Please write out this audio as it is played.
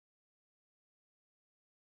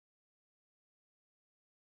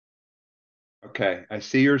Okay, I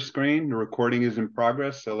see your screen. The recording is in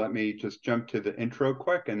progress, so let me just jump to the intro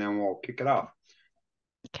quick and then we'll kick it off.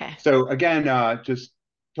 Okay. So again, just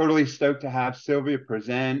totally stoked to have Silvia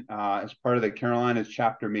present as part of the Carolinas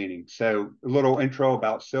chapter meeting. So a little intro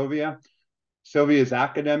about Silvia. Silvia's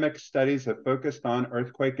academic studies have focused on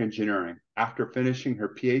earthquake engineering. After finishing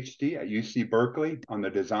her PhD at UC Berkeley on the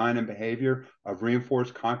design and behavior of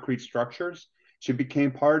reinforced concrete structures, she became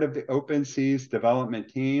part of the Open Seas development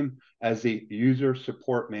team as the user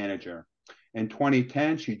support manager. In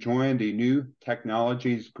 2010, she joined the new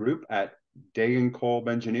technologies group at Degenkolb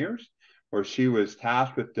Engineers, where she was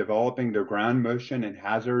tasked with developing their ground motion and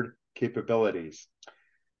hazard capabilities.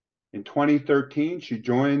 In 2013, she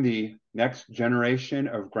joined the next generation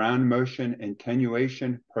of ground motion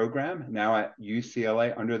attenuation program, now at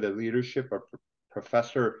UCLA under the leadership of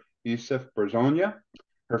Professor Yusuf Berzonia.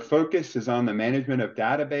 Her focus is on the management of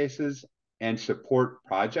databases and support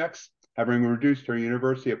projects. Having reduced her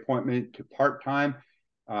university appointment to part-time,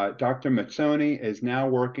 Dr. Mazzoni is now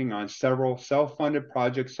working on several self-funded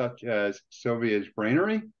projects such as Silvia's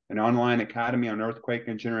Brainery, an online academy on earthquake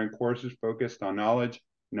engineering courses focused on knowledge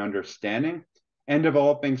and understanding, and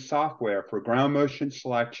developing software for ground motion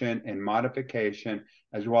selection and modification,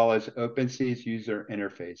 as well as OpenSea's user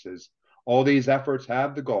interfaces. All these efforts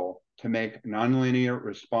have the goal to make nonlinear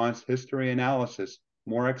response history analysis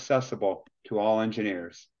more accessible to all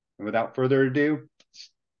engineers. And without further ado,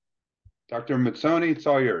 Dr. Mazzoni, it's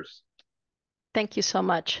all yours. Thank you so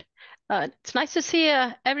much. It's nice to see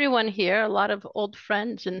everyone here, a lot of old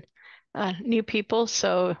friends and new people.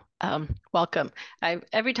 So welcome.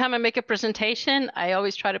 Every time I make a presentation, I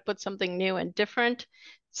always try to put something new and different.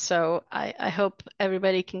 So I hope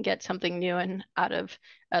everybody can get something new and out of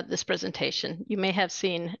this presentation. You may have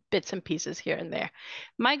seen bits and pieces here and there.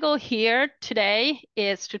 My goal here today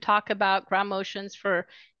is to talk about ground motions for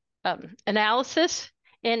analysis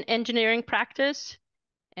in engineering practice.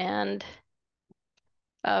 And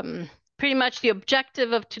pretty much the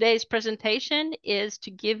objective of today's presentation is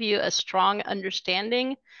to give you a strong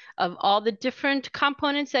understanding of all the different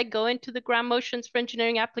components that go into the ground motions for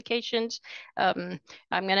engineering applications. I'm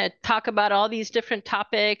going to talk about all these different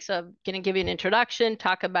topics. I'm going to give you an introduction,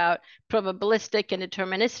 talk about probabilistic and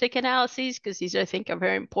deterministic analyses, because these, I think, are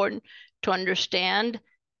very important to understand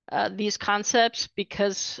these concepts,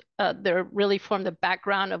 because they really form the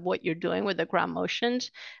background of what you're doing with the ground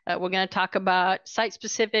motions. We're going to talk about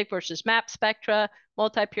site-specific versus map spectra,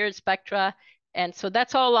 multi-period spectra. And so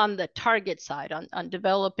that's all on the target side, on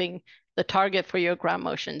developing the target for your ground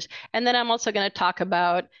motions. And then I'm also going to talk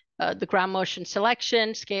about the ground motion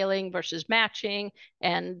selection, scaling versus matching,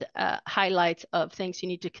 and highlights of things you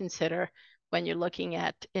need to consider when you're looking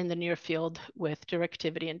at in the near field with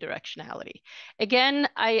directivity and directionality. Again,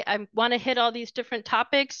 I want to hit all these different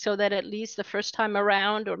topics so that at least the first time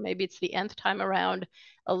around, or maybe it's the nth time around,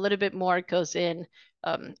 a little bit more goes in.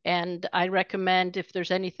 And I recommend, if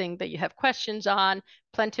there's anything that you have questions on,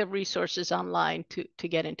 plenty of resources online to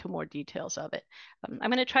get into more details of it.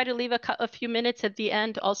 I'm going to try to leave a few minutes at the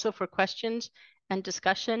end also for questions and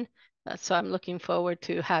discussion. So I'm looking forward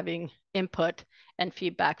to having input and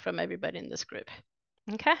feedback from everybody in this group.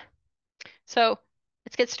 Okay, so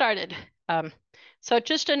let's get started. So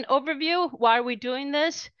just an overview, why are we doing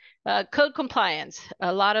this? Code compliance.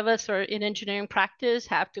 A lot of us are in engineering practice,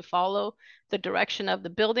 have to follow the direction of the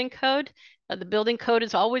building code. The building code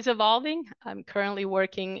is always evolving. I'm currently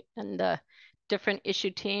working in the different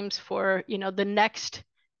issue teams for the next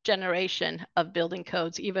generation of building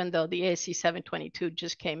codes, even though the ASC 722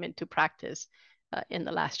 just came into practice in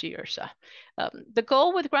the last year or so. The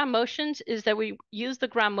goal with ground motions is that we use the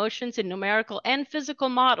ground motions in numerical and physical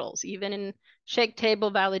models, even in shake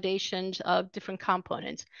table validations of different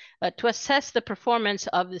components, to assess the performance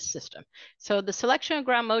of the system. So the selection of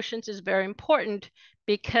ground motions is very important,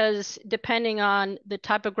 because depending on the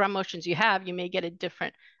type of ground motions you have, you may get a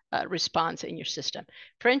different response in your system.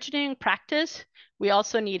 For engineering practice, we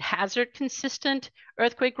also need hazard consistent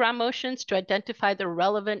earthquake ground motions to identify the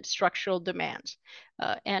relevant structural demands.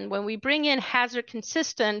 And when we bring in hazard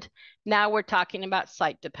consistent, now we're talking about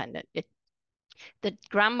site dependent. The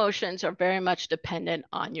ground motions are very much dependent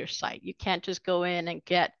on your site. You can't just go in and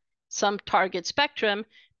get some target spectrum,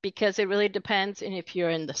 because it really depends on if you're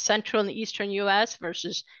in the central and the eastern US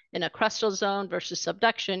versus in a crustal zone versus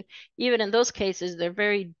subduction. Even in those cases, they're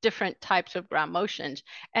very different types of ground motions.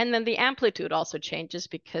 And then the amplitude also changes,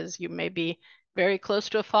 because you may be very close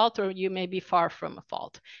to a fault or you may be far from a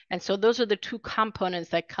fault. And so those are the two components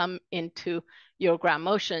that come into your ground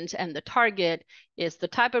motions, and the target is the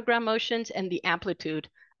type of ground motions and the amplitude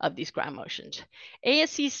of these ground motions.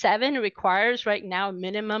 ASC 7 requires right now a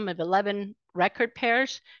minimum of 11 record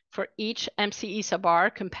pairs for each MCE sub R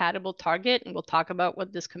compatible target, and we'll talk about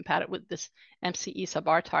what this MCE sub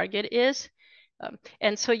R target is.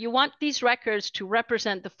 And so you want these records to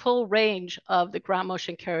represent the full range of the ground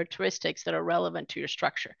motion characteristics that are relevant to your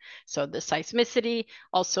structure. So the seismicity,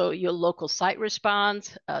 also your local site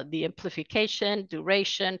response, the amplification,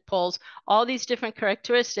 duration, pulse, all these different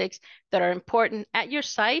characteristics that are important at your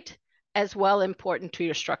site as well important to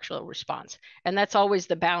your structural response. And that's always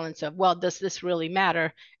the balance of, well, does this really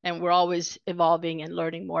matter? And we're always evolving and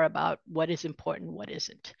learning more about what is important, what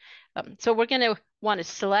isn't. So we're going to want to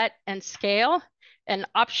select and scale and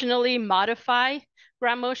optionally modify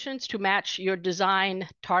ground motions to match your design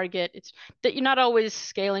target. It's that you're not always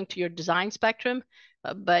scaling to your design spectrum,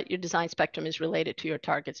 but your design spectrum is related to your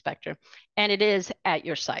target spectrum, and it is at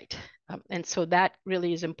your site. And so that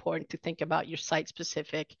really is important to think about your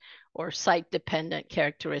site-specific or site-dependent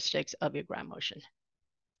characteristics of your ground motion.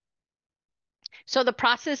 So the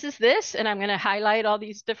process is this, and I'm going to highlight all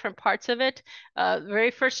these different parts of it. The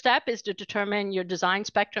very first step is to determine your design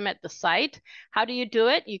spectrum at the site. How do you do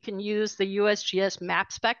it? You can use the USGS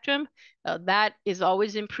map spectrum. That is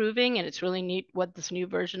always improving, and it's really neat what this new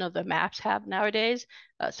version of the maps have nowadays.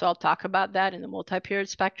 So I'll talk about that in the multi-period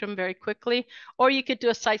spectrum very quickly. Or you could do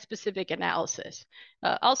a site-specific analysis.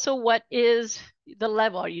 Also, what is the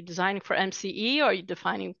level? Are you designing for MCE, or are you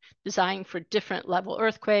designing for different level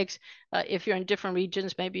earthquakes? If you're in different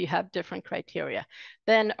regions, maybe you have different criteria.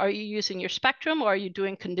 Then are you using your spectrum, or are you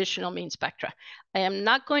doing conditional mean spectra? I am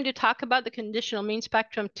not going to talk about the conditional mean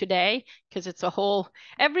spectrum today because it's a whole,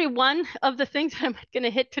 every one of the things I'm going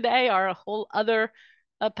to hit today are a whole other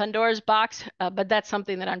Pandora's box, but that's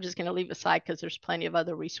something that I'm just going to leave aside because there's plenty of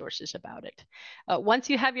other resources about it. Once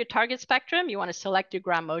you have your target spectrum, you want to select your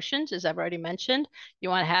ground motions, as I've already mentioned. You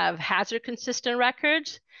want to have hazard consistent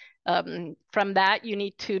records. From that, you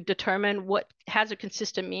need to determine what hazard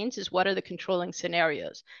consistent means is what are the controlling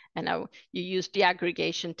scenarios. And now you use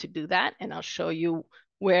deaggregation to do that, and I'll show you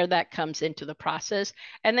where that comes into the process.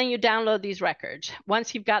 And then you download these records.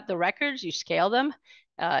 Once you've got the records, you scale them.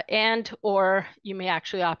 Or you may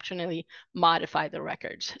actually optionally modify the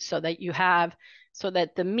records so that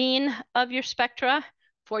the mean of your spectra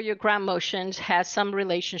for your ground motions has some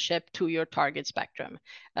relationship to your target spectrum.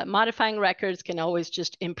 Modifying records can always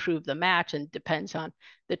just improve the match, and depends on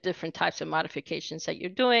the different types of modifications that you're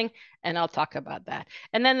doing, and I'll talk about that.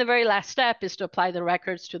 And then the very last step is to apply the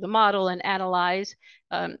records to the model and analyze.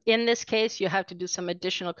 In this case, you have to do some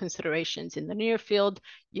additional considerations in the near field.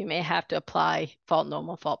 You may have to apply fault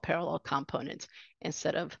normal, fault parallel components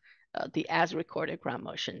instead of the as recorded ground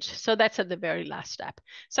motions. So that's at the very last step.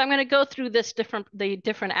 So I'm going to go through the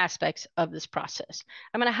different aspects of this process.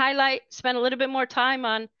 I'm going to spend a little bit more time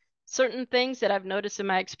on certain things that I've noticed in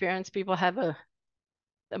my experience. People have a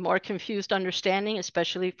more confused understanding,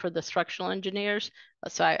 especially for the structural engineers.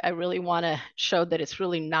 So I really want to show that it's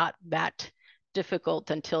really not that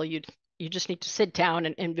difficult until you just need to sit down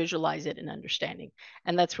and visualize it in understanding.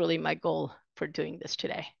 And that's really my goal for doing this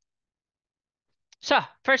today. So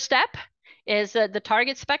first step is the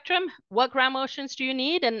target spectrum. What ground motions do you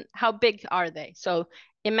need and how big are they? So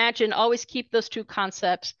imagine, always keep those two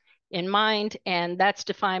concepts in mind, and that's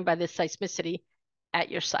defined by the seismicity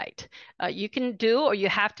at your site. You can do, or you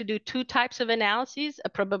have to do, two types of analyses,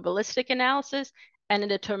 a probabilistic analysis and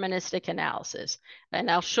a deterministic analysis. And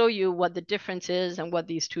I'll show you what the difference is and what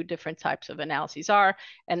these two different types of analyses are.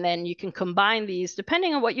 And then you can combine these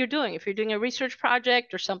depending on what you're doing. If you're doing a research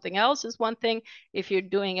project or something else is one thing. If you're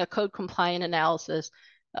doing a code compliant analysis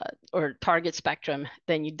or target spectrum,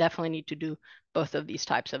 then you definitely need to do both of these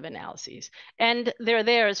types of analyses. And they're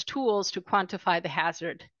there as tools to quantify the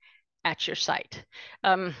hazard at your site.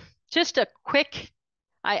 Just a quick,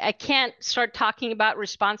 I can't start talking about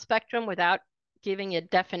response spectrum without giving a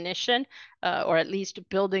definition or at least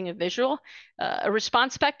building a visual. A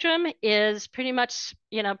response spectrum is pretty much,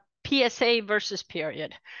 PSA versus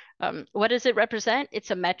period. What does it represent? It's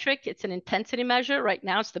a metric. It's an intensity measure. Right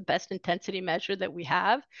now, it's the best intensity measure that we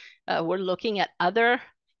have. We're looking at other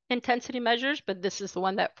intensity measures, but this is the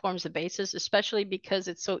one that forms the basis, especially because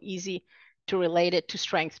it's so easy to relate it to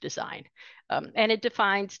strength design. And it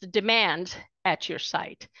defines the demand at your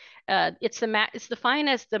site. It's defined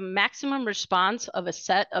as the maximum response of a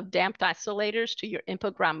set of damped oscillators to your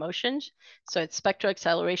input ground motions. So it's spectral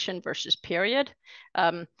acceleration versus period.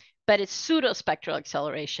 But it's pseudo-spectral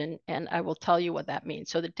acceleration, and I will tell you what that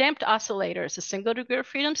means. So the damped oscillator is a single degree of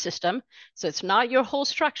freedom system. So it's not your whole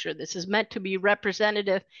structure. This is meant to be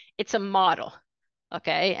representative. It's a model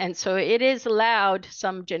Okay, and so it is allowed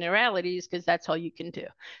some generalities because that's all you can do.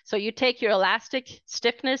 So you take your elastic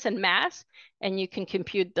stiffness and mass, and you can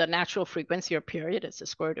compute the natural frequency or period as the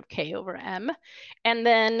square root of k over m. And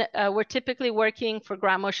then we're typically working for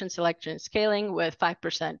ground motion selection and scaling with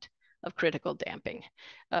 5% of critical damping.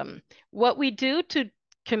 What we do to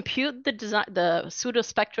compute the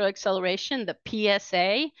pseudospectral acceleration, the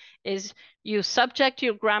PSA, is you subject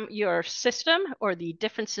your system or the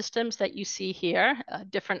different systems that you see here.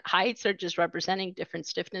 Different heights are just representing different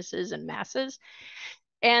stiffnesses and masses.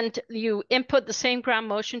 And you input the same ground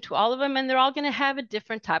motion to all of them, and they're all going to have a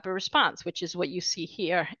different type of response, which is what you see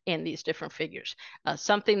here in these different figures.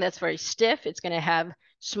 Something that's very stiff, it's going to have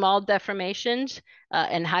small deformations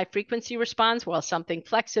and high frequency response, while something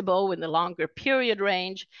flexible in the longer period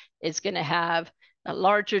range is going to have a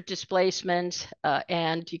larger displacement,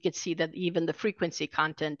 and you can see that even the frequency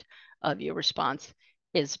content of your response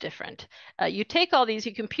is different. You take all these,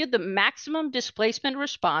 you compute the maximum displacement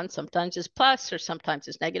response, sometimes it's plus or sometimes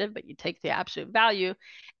it's negative, but you take the absolute value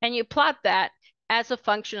and you plot that as a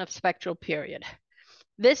function of spectral period.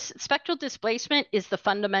 This spectral displacement is the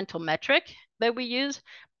fundamental metric that we use,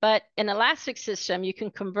 but in elastic system, you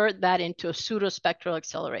can convert that into a pseudospectral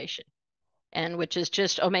acceleration, and which is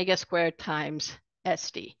just omega squared times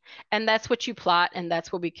SD. And that's what you plot, and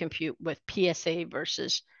that's what we compute with PSA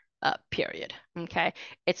versus period, okay?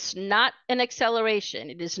 It's not an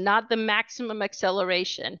acceleration. It is not the maximum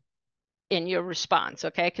acceleration in your response,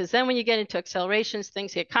 okay? Because then when you get into accelerations,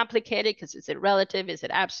 things get complicated because is it relative? Is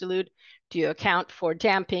it absolute? Do you account for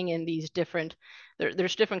damping in these different,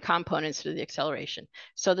 there's different components to the acceleration.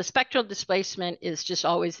 So the spectral displacement is just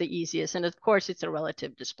always the easiest. And of course, it's a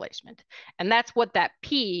relative displacement. And that's what that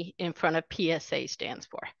P in front of PSA stands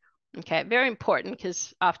for, okay? Very important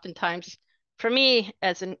because oftentimes, for me,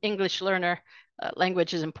 as an English learner,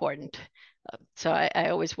 language is important. So I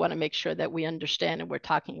always want to make sure that we understand and we're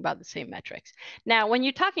talking about the same metrics. Now, when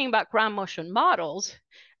you're talking about ground motion models,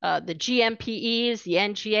 the GMPEs, the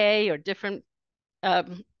NGA, or different,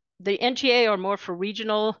 the NGA are more for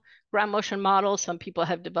regional ground motion models. Some people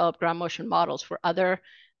have developed ground motion models for other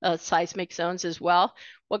seismic zones as well.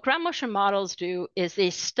 What ground motion models do is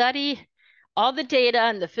they study all the data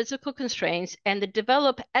and the physical constraints and they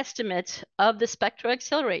develop estimates of the spectral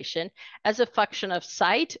acceleration as a function of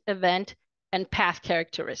site, event, and path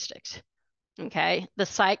characteristics. Okay, the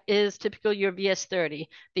site is typical your VS30.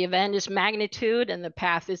 The event is magnitude and the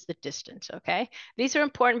path is the distance, okay? These are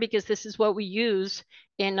important because this is what we use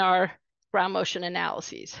in our ground motion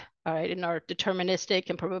analyses, all right? In our deterministic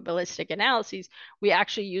and probabilistic analyses, we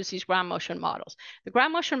actually use these ground motion models. The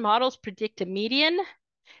ground motion models predict a median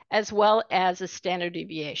as well as a standard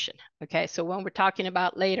deviation. Okay, so when we're talking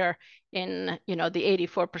about later in the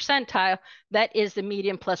 84 percentile, that is the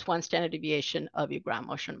median plus 1 standard deviation of your ground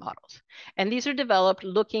motion models. And these are developed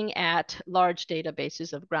looking at large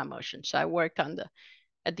databases of ground motion. So I worked on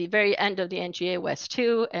at the very end of the NGA West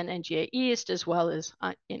 2 and NGA East, as well as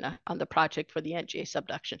on the project for the NGA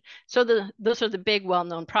subduction. So those are the big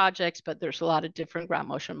well-known projects, but there's a lot of different ground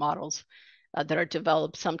motion models that are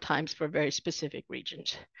developed sometimes for very specific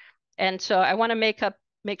regions. And so I want to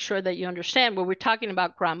make sure that you understand when we're talking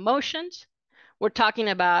about ground motions, we're talking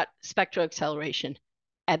about spectral acceleration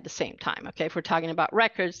at the same time. Okay, if we're talking about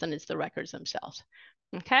records, then it's the records themselves.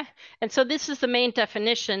 Okay, and so this is the main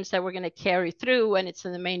definitions that we're going to carry through, and it's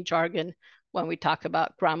in the main jargon when we talk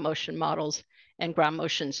about ground motion models and ground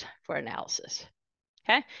motions for analysis.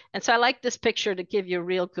 Okay, and so I like this picture to give you a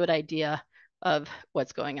real good idea of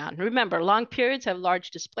what's going on. Remember, long periods have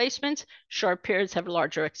large displacements, short periods have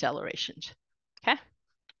larger accelerations, okay?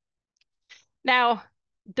 Now,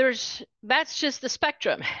 that's just the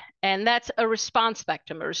spectrum, and that's a response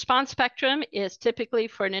spectrum. A response spectrum is typically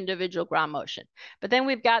for an individual ground motion. But then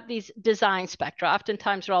we've got these design spectra.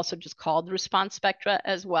 Oftentimes they're also just called response spectra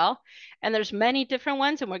as well. And there's many different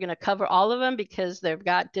ones, and we're going to cover all of them because they've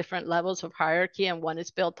got different levels of hierarchy and one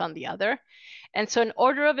is built on the other. And so in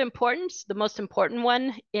order of importance, the most important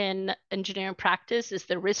one in engineering practice is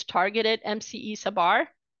the risk-targeted MCE sub R.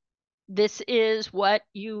 This is what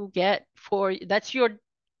you get that's your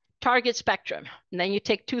target spectrum. And then you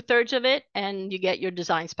take 2/3 of it and you get your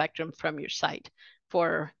design spectrum from your site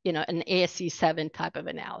for an ASC 7 type of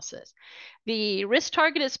analysis. The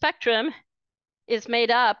risk-targeted spectrum is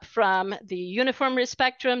made up from the uniform risk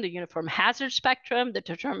spectrum, the uniform hazard spectrum, the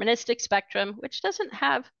deterministic spectrum, which doesn't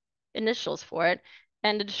have initials for it,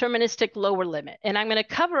 and the deterministic lower limit. And I'm going to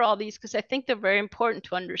cover all these because I think they're very important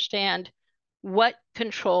to understand what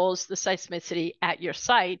controls the seismicity at your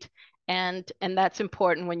site. And that's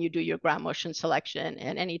important when you do your ground motion selection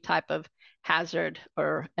and any type of hazard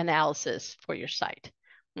or analysis for your site.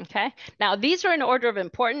 Okay, now these are in order of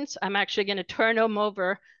importance. I'm actually going to turn them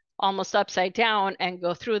over almost upside down and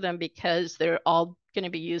go through them because they're all going to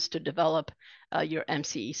be used to develop your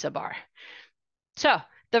MCE sub R. So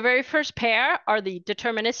the very first pair are the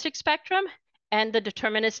deterministic spectrum and the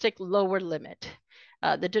deterministic lower limit.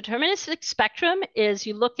 The deterministic spectrum is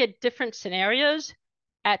you look at different scenarios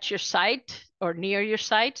at your site or near your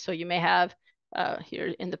site. So you may have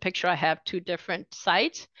here in the picture, I have two different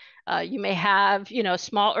sites. You may have,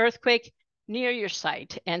 small earthquake near your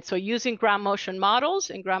site. And so using ground motion models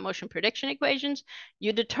and ground motion prediction equations,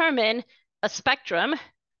 you determine a spectrum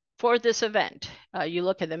for this event. You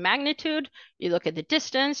look at the magnitude, you look at the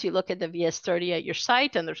distance, you look at the VS30 at your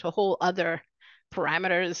site, and there's a whole other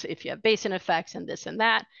parameters if you have basin effects and this and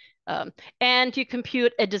that. And you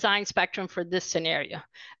compute a design spectrum for this scenario.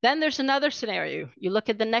 Then there's another scenario. You look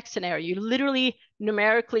at the next scenario. You literally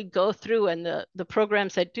numerically go through, and the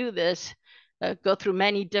programs that do this go through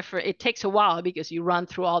many different, it takes a while because you run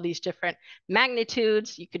through all these different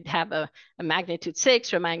magnitudes. You could have a magnitude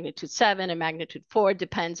 6 or a magnitude 7, a magnitude 4,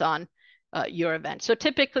 depends on your event. So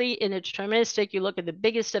typically in a deterministic, you look at the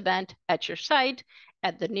biggest event at your site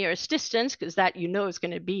at the nearest distance, because that is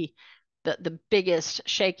going to be the biggest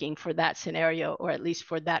shaking for that scenario, or at least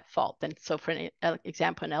for that fault. And so for an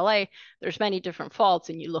example in LA, there's many different faults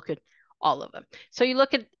and you look at all of them. So you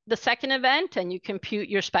look at the second event and you compute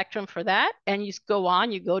your spectrum for that, and you go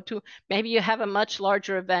on, you go to, maybe you have a much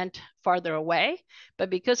larger event farther away,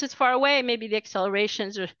 but because it's far away, maybe the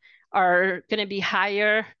accelerations are going to be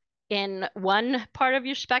higher in one part of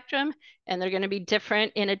your spectrum, and they're going to be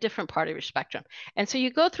different in a different part of your spectrum. And so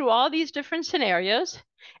you go through all these different scenarios,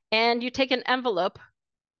 and you take an envelope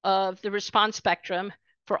of the response spectrum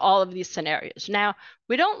for all of these scenarios. Now,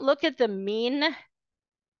 we don't look at the mean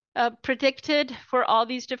predicted for all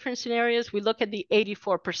these different scenarios. We look at the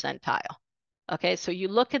 84 percentile. Okay, so you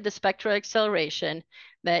look at the spectral acceleration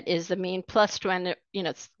that is the mean plus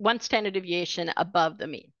it's one standard deviation above the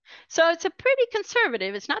mean. So it's a pretty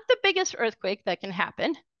conservative. It's not the biggest earthquake that can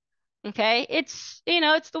happen. Okay, it's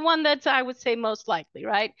it's the one that's, I would say, most likely,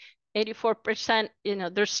 right? 84%,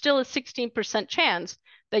 there's still a 16% chance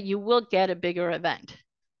that you will get a bigger event.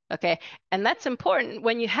 Okay, and that's important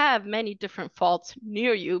when you have many different faults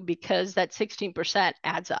near you, because that 16%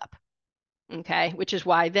 adds up. Okay, which is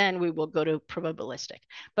why then we will go to probabilistic.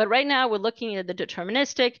 But right now we're looking at the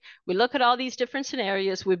deterministic. We look at all these different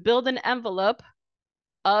scenarios. We build an envelope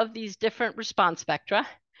of these different response spectra,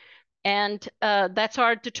 and that's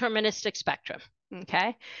our deterministic spectrum.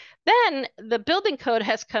 Okay, then the building code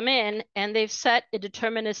has come in and they've set a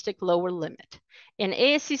deterministic lower limit. In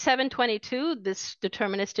ASC 722, this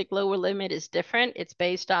deterministic lower limit is different. It's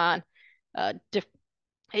based on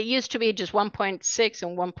it used to be just 1.6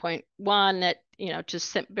 and 1.1 at,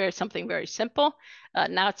 just something very simple.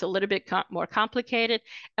 Now it's a little bit more complicated.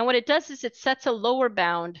 And what it does is it sets a lower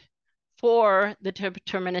bound for the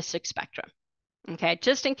deterministic spectrum. Okay,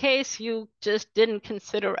 just in case you just didn't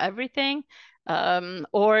consider everything,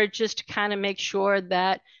 or just to kind of make sure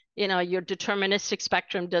that, your deterministic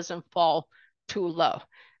spectrum doesn't fall too low.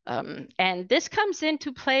 And this comes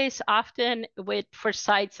into place often for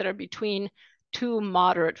sites that are between two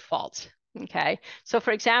moderate faults. Okay, so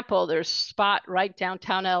for example, there's a spot right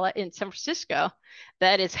downtown LA in San Francisco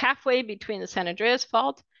that is halfway between the San Andreas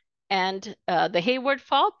fault and the Hayward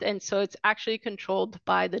fault, and so it's actually controlled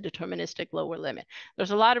by the deterministic lower limit.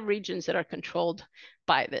 There's a lot of regions that are controlled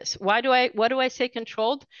by this. What do I say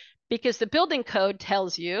controlled? Because the building code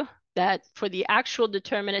tells you that for the actual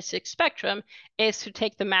deterministic spectrum is to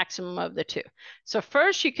take the maximum of the two. So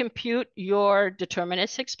first you compute your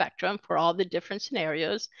deterministic spectrum for all the different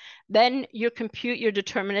scenarios. Then you compute your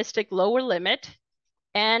deterministic lower limit,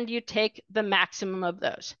 and you take the maximum of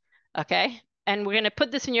those. Okay, and we're going to put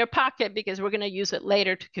this in your pocket because we're going to use it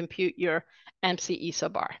later to compute your MCE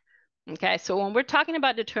sub R. Okay, so when we're talking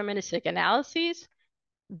about deterministic analyses,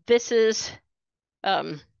 this is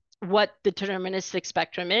what the deterministic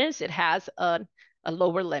spectrum is. It has a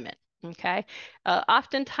lower limit. Okay,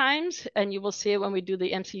 oftentimes, and you will see it when we do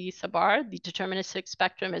the MCE sub R, the deterministic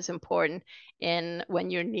spectrum is important when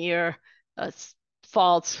you're near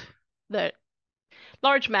faults that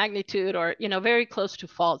large magnitude, or very close to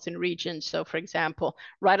faults in regions. So for example,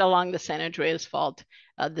 right along the San Andreas fault,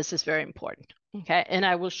 this is very important. Okay, and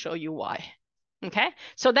I will show you why. Okay,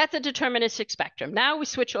 so that's a deterministic spectrum. Now we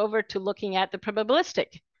switch over to looking at the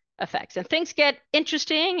probabilistic effects, and things get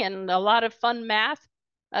interesting and a lot of fun math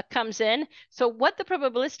comes in. So what the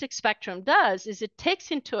probabilistic spectrum does is it takes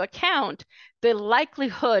into account the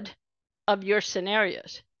likelihood of your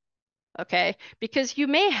scenarios. okay? Because you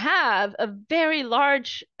may have a very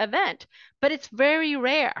large event, but it's very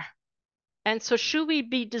rare. And so should we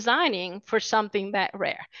be designing for something that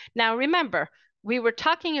rare? Now, remember, we were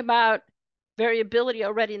talking about variability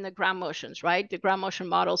already in the ground motions, right? The ground motion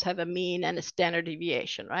models have a mean and a standard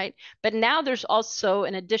deviation, right? But now there's also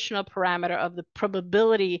an additional parameter of the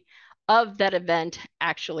probability of that event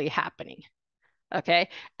actually happening. Okay,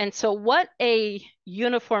 and so what a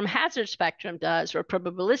uniform hazard spectrum does, or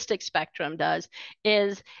probabilistic spectrum does,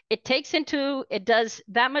 is it does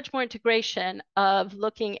that much more integration of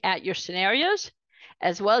looking at your scenarios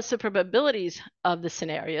as well as the probabilities of the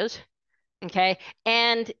scenarios. Okay,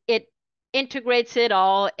 and it integrates it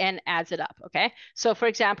all and adds it up. Okay, so for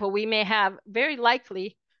example, we may have very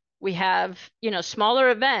likely we have smaller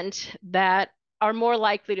events that are more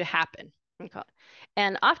likely to happen. Okay.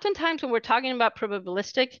 And oftentimes when we're talking about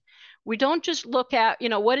probabilistic, we don't just look at,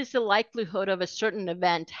 what is the likelihood of a certain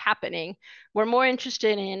event happening. We're more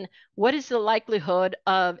interested in what is the likelihood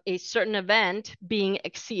of a certain event being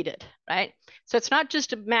exceeded, right? So it's not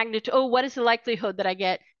just a magnitude, oh, what is the likelihood that I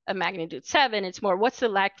get a magnitude 7? It's more, what's the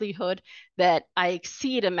likelihood that I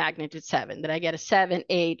exceed a magnitude 7, that I get a 7,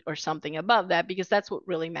 8, or something above that, because that's what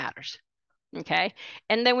really matters. Okay.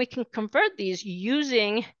 And then we can convert these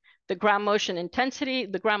using the ground motion intensity,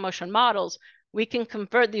 the ground motion models. We can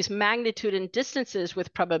convert these magnitude and distances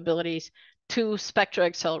with probabilities to spectral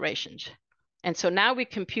accelerations. And so now we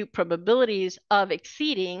compute probabilities of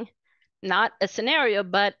exceeding not a scenario,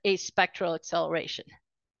 but a spectral acceleration.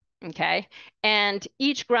 Okay. And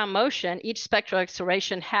each ground motion, each spectral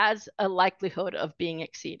acceleration has a likelihood of being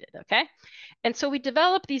exceeded. Okay. And so we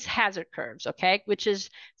develop these hazard curves, okay, which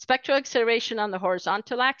is spectral acceleration on the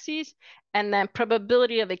horizontal axis, and then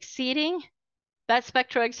probability of exceeding that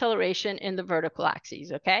spectral acceleration in the vertical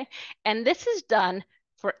axis, okay? And this is done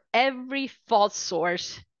for every fault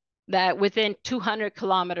source that within 200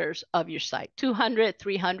 kilometers of your site. 200,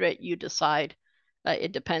 300, you decide.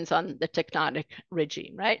 It depends on the tectonic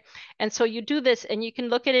regime, right? And so you do this, and you can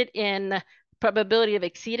look at it in probability of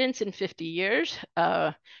exceedance in 50 years.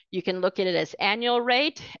 You can look at it as annual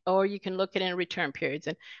rate, or you can look at it in return periods.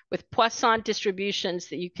 And with Poisson distributions,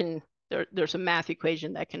 that you can, there's a math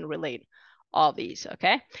equation that can relate all these,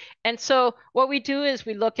 okay? And so what we do is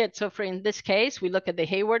we look at, so for in this case, we look at the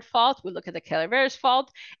Hayward fault, we look at the Calaveras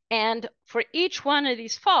fault, and for each one of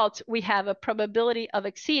these faults, we have a probability of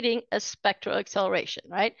exceeding a spectral acceleration,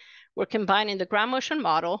 right? We're combining the ground motion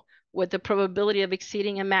model with the probability of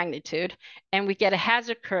exceeding a magnitude, and we get a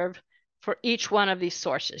hazard curve for each one of these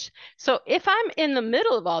sources. So if I'm in the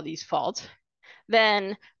middle of all these faults,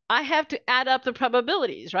 then I have to add up the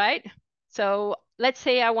probabilities, right? So let's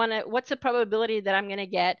say what's the probability that I'm going to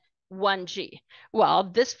get 1G? Well,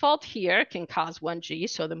 this fault here can cause 1G,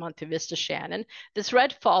 so the Monte Vista Shannon. This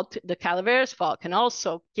red fault, the Calaveras fault, can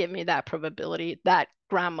also give me that probability, that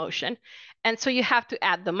ground motion. And so you have to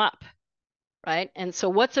add them up, right? And so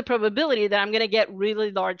what's the probability that I'm going to get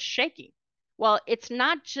really large shaking? Well, it's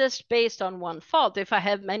not just based on one fault. If I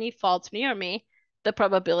have many faults near me, the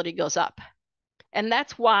probability goes up. And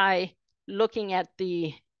that's why looking at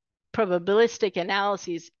the probabilistic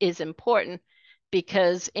analyses is important,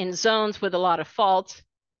 because in zones with a lot of faults,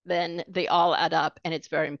 then they all add up, and it's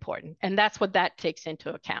very important. And that's what that takes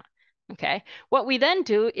into account. Okay. What we then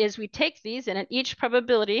do is we take these, and at each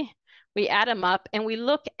probability, we add them up, and we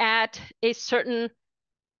look at a certain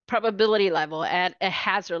probability level, at a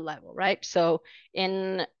hazard level, right? So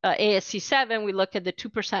in ASC 7, we look at the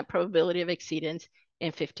 2% probability of exceedance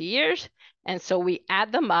in 50 years. And so we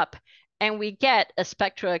add them up, and we get a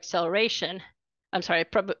spectral acceleration. I'm sorry,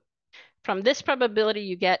 from this probability,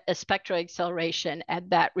 you get a spectral acceleration at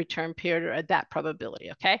that return period, or at that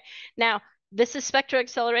probability, okay? Now, this is spectral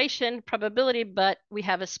acceleration probability, but we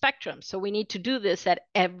have a spectrum. So we need to do this at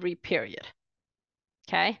every period.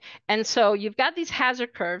 Okay, and so you've got these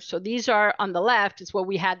hazard curves. So these are on the left is where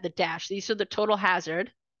we had the dash. These are the total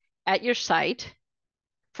hazard at your site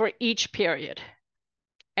for each period.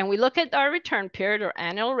 And we look at our return period, or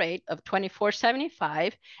annual rate, of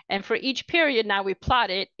 2475. And for each period, now we plot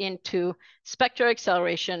it into spectral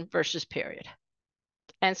acceleration versus period.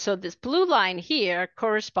 And so this blue line here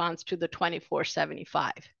corresponds to the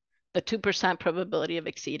 2475, the 2% probability of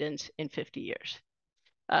exceedance in 50 years.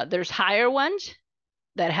 There's higher ones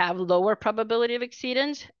that have lower probability of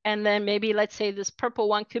exceedance. And then maybe, let's say this purple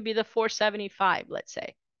one could be the 475, let's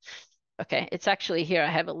say. Okay, it's actually here,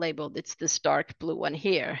 I have it labeled. It's this dark blue one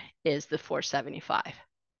here is the 475.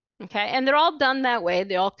 Okay, and they're all done that way.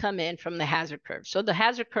 They all come in from the hazard curve. So the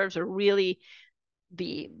hazard curves are really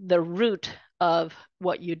the root of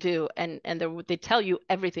what you do. And they tell you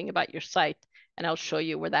everything about your site And I'll show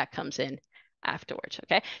you where that comes in afterwards,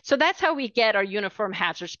 okay? So that's how we get our uniform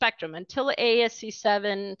hazard spectrum. Until ASC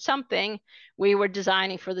 7 something, we were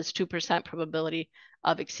designing for this 2% probability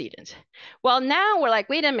of exceedance. Well, now we're like,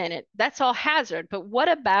 wait a minute, that's all hazard, but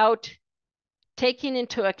what about taking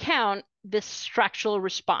into account this structural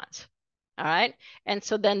response? All right. And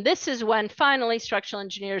so then this is when finally structural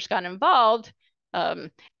engineers got involved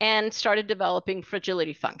and started developing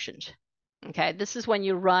fragility functions. Okay, this is when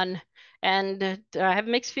you run, and I have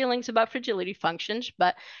mixed feelings about fragility functions,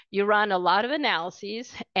 but you run a lot of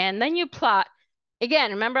analyses and then you plot. Again,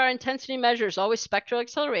 remember our intensity measure is always spectral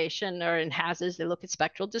acceleration, or in HAZs, they look at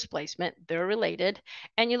spectral displacement. They're related.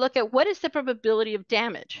 And you look at what is the probability of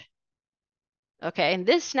damage. Okay, and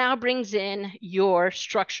this now brings in your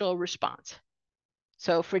structural response.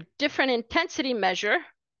 So for different intensity measure,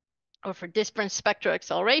 or for different spectral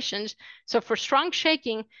accelerations, so for strong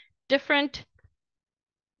shaking,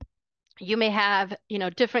 you may have,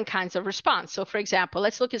 different kinds of response. So for example,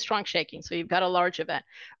 let's look at strong shaking. So you've got a large event.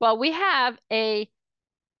 Well, we have a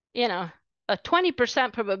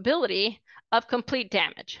 20% probability of complete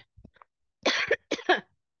damage.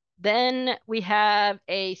 Then we have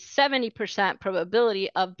a 70% probability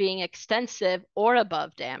of being extensive or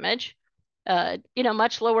above damage.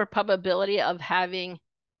 Much lower probability of having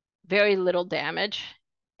very little damage.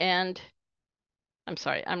 And I'm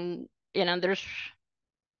sorry, there's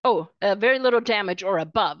very little damage or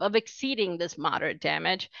above, of exceeding this moderate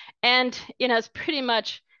damage. And, it's pretty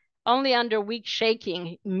much only under weak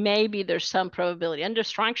shaking, maybe there's some probability. Under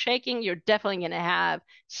strong shaking, you're definitely going to have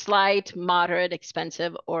slight, moderate,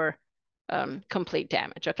 expensive, or complete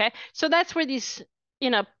damage, okay? So that's where these,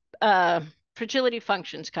 fragility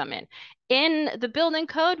functions come in. In the building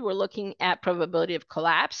code, we're looking at probability of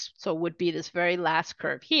collapse. So it would be this very last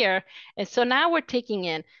curve here. And so now we're taking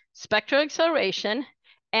in spectral acceleration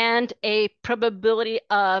and a probability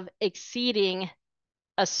of exceeding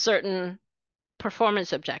a certain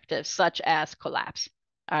performance objective, such as collapse.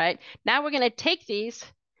 All right, now we're going to take these,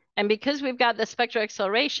 and because we've got the spectral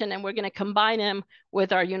acceleration, and we're going to combine them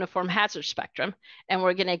with our uniform hazard spectrum, and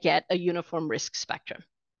we're going to get a uniform risk spectrum.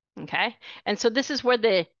 Okay, and so this is where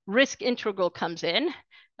the risk integral comes in.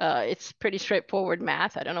 It's pretty straightforward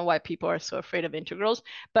math. I don't know why people are so afraid of integrals,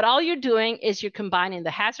 but all you're doing is you're combining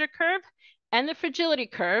the hazard curve and the fragility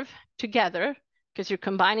curve together, because you're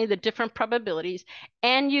combining the different probabilities,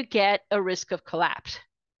 and you get a risk of collapse.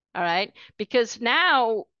 All right, because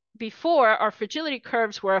now, before, our fragility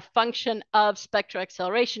curves were a function of spectral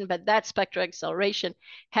acceleration, but that spectral acceleration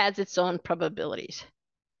has its own probabilities.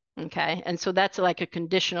 Okay, and so that's like a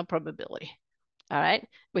conditional probability. All right,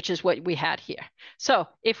 which is what we had here. So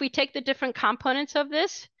if we take the different components of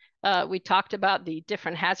this, we talked about the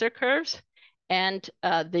different hazard curves and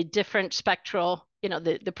the different spectral,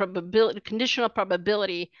 the probability, conditional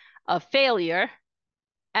probability of failure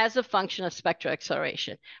as a function of spectral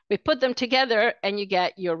acceleration. We put them together and you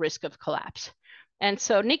get your risk of collapse. And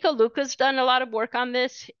so Nico Luca's done a lot of work on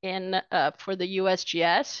this for the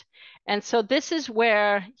USGS. And so this is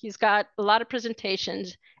where he's got a lot of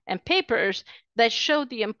presentations and papers that show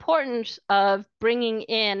the importance of bringing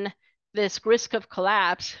in this risk of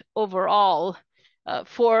collapse overall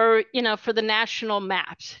for the national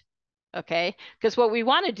maps. Okay, because what we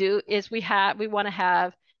want to do is we want to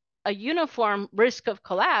have a uniform risk of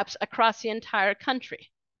collapse across the entire country,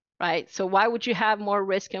 right? So why would you have more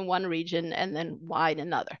risk in one region and then why in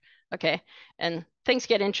another? Okay, and things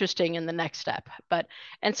get interesting in the next step.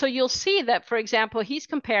 And so you'll see that, for example, he's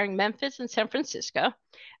comparing Memphis and San Francisco,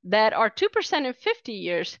 that our 2% in 50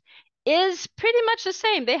 years is pretty much the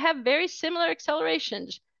same. They have very similar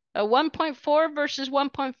accelerations, 1.4 versus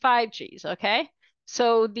 1.5 Gs, okay?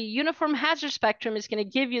 So the uniform hazard spectrum is going to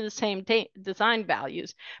give you the same design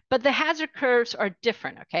values, but the hazard curves are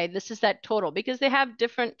different, okay? This is that total, because they have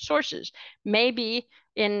different sources. Maybe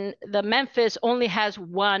in the Memphis only has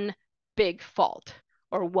one big fault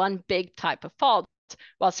or one big type of fault,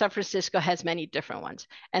 while San Francisco has many different ones.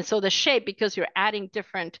 And so the shape, because you're adding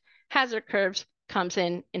different hazard curves, comes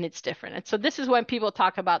in and it's different. And so this is when people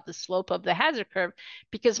talk about the slope of the hazard curve,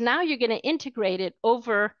 because now you're going to integrate it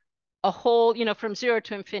over a whole, from 0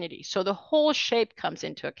 to infinity. So the whole shape comes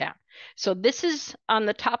into account. So this is on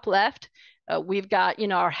the top left. We've got,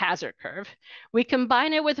 our hazard curve. We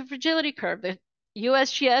combine it with a fragility curve. The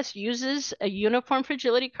USGS uses a uniform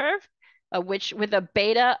fragility curve, which with a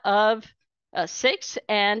beta of 6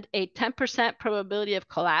 and a 10% probability of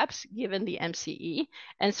collapse given the MCE.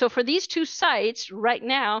 And so for these two sites right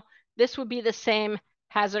now, this would be the same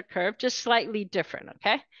hazard curve, just slightly different,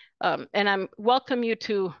 okay? And I welcome you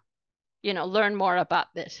to learn more about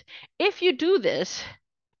this. If you do this,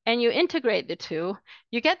 and you integrate the two,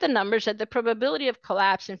 you get the numbers that the probability of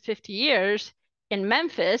collapse in 50 years in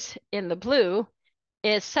Memphis, in the blue,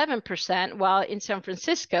 is 7%, while in San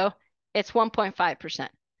Francisco, it's 1.5%.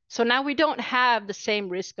 So now we don't have the same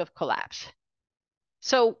risk of collapse.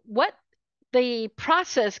 So what the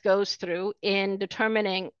process goes through in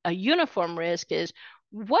determining a uniform risk is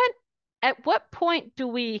at what point do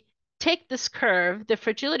we take this curve, the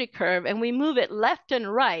fragility curve, and we move it left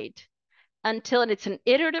and right until it's an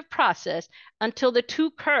iterative process until the two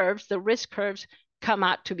curves, the risk curves, come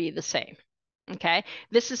out to be the same. Okay,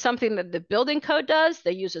 this is something that the building code does.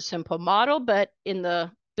 They use a simple model, but in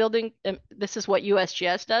the building, this is what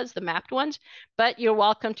USGS does, the mapped ones, but you're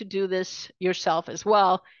welcome to do this yourself as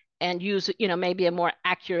well and use, maybe a more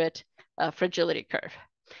accurate fragility curve.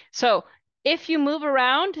 So if you move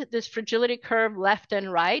around this fragility curve left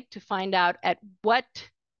and right to find out at what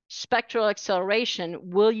spectral acceleration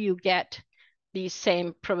will you get the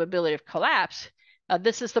same probability of collapse,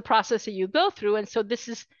 this is the process that you go through. And so this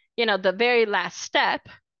is, the very last step.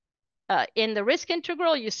 In the risk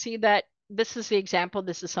integral, you see that this is the example.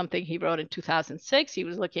 This is something he wrote in 2006. He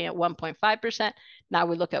was looking at 1.5%. Now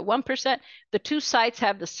we look at 1%. The two sites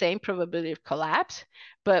have the same probability of collapse,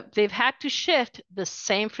 but they've had to shift the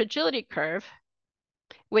same fragility curve,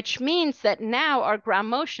 which means that now our ground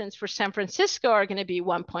motions for San Francisco are going to be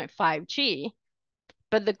 1.5 G,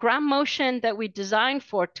 but the ground motion that we designed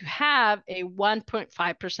for to have a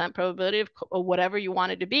 1.5% probability of or whatever you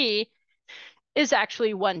want it to be is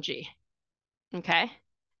actually 1 G, okay?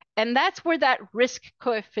 And that's where that risk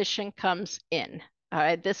coefficient comes in, all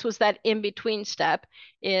right? This was that in-between step,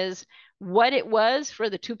 is what it was for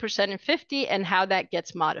the 2% and 50 and how that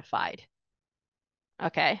gets modified,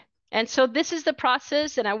 okay? And so this is the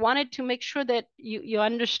process, and I wanted to make sure that you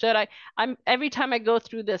understood. I'm every time I go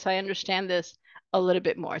through this, I understand this a little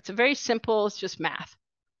bit more. It's a very simple, it's just math,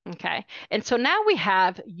 okay? And so now we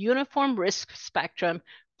have uniform risk spectrum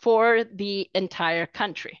for the entire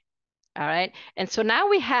country, all right? And so now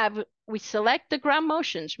we select the ground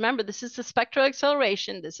motions. Remember, this is the spectral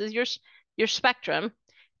acceleration. This is your spectrum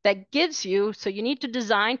that gives you, so you need to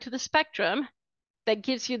design to the spectrum that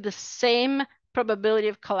gives you the same probability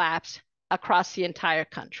of collapse across the entire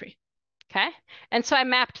country. Okay, and so I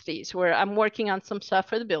mapped these where I'm working on some stuff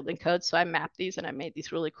for the building code. So I mapped these and I made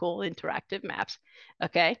these really cool interactive maps.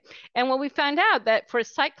 Okay, and when we found out that for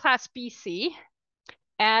site class BC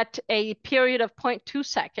at a period of 0.2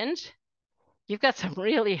 seconds, you've got some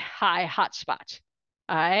really high hotspots.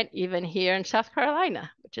 All right, even here in South Carolina,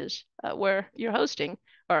 which is where you're hosting,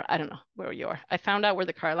 or I don't know where you are. I found out where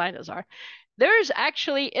the Carolinas are. There's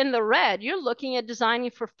actually in the red, you're looking at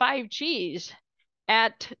designing for 5Gs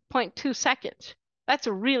at 0.2 seconds. That's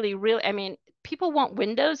a really, I mean, people want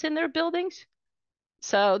windows in their buildings.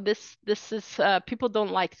 So this is, people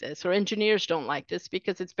don't like this, or engineers don't like this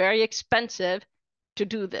because it's very expensive to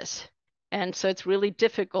do this. And so it's really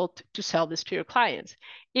difficult to sell this to your clients.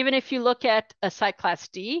 Even if you look at a site class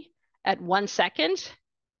D at 1 second,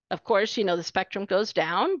 of course, the spectrum goes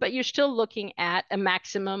down, but you're still looking at a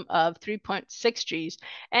maximum of 3.6 Gs.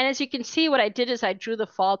 And as you can see, what I did is I drew the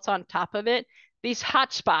faults on top of it. These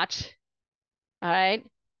hotspots, all right,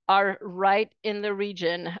 are right in the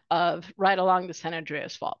region of right along the San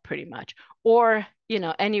Andreas fault, pretty much, or,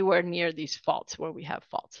 anywhere near these faults where we have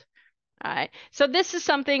faults. All right. So this is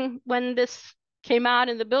something, when this came out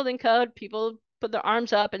in the building code, people put their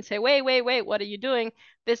arms up and say, wait, what are you doing?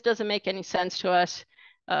 This doesn't make any sense to us.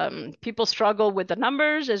 People struggle with the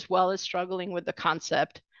numbers as well as struggling with the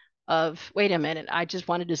concept of, wait a minute, I just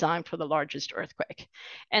want to design for the largest earthquake.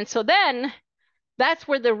 And so then that's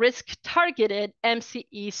where the risk targeted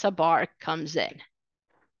MCE sub R comes in.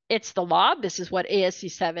 It's the law. This is what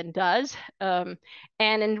ASC 7 does. And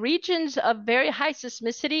in regions of very high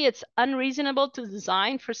seismicity, it's unreasonable to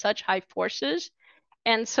design for such high forces.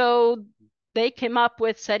 And so they came up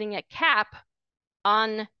with setting a cap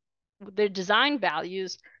on their design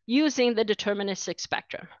values using the deterministic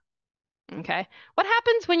spectrum. Okay, what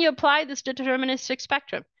happens when you apply this deterministic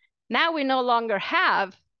spectrum? Now we no longer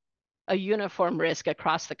have a uniform risk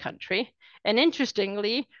across the country. And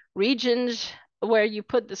interestingly, regions where you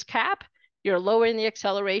put this cap, you're lowering the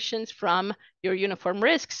accelerations from your uniform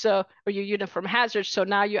risk, or your uniform hazards. So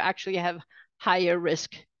now you actually have higher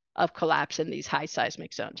risk of collapse in these high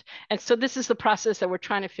seismic zones. And so this is the process that we're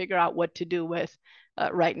trying to figure out what to do with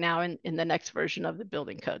right now in the next version of the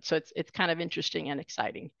building code. So it's kind of interesting and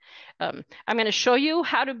exciting. I'm going to show you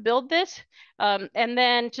how to build this. And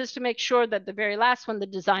then just to make sure that the very last one, the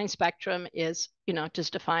design spectrum, is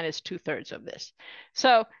just defined as 2/3 of this.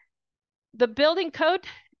 So the building code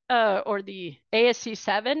or the ASC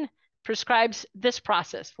 7 prescribes this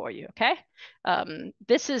process for you, okay?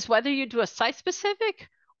 This is whether you do a site-specific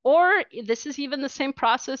or this is even the same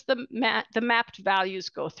process the mapped values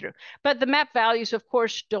go through. But the mapped values, of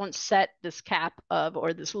course, don't set this cap of,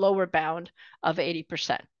 or this lower bound of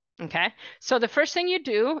 80%, okay? So the first thing you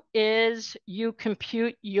do is you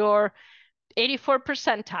compute your 84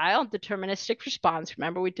 percentile deterministic response.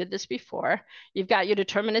 Remember, we did this before. You've got your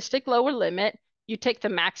deterministic lower limit. You take the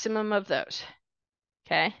maximum of those,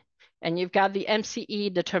 okay? And you've got the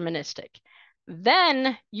MCE deterministic.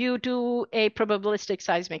 Then you do a probabilistic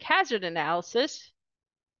seismic hazard analysis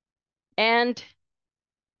and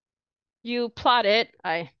you plot it.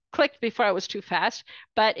 I clicked before I was too fast,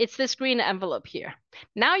 but it's this green envelope here.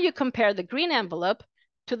 Now you compare the green envelope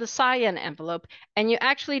to the cyan envelope, and you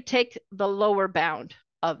actually take the lower bound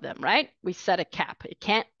of them, right? We set a cap. It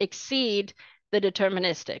can't exceed the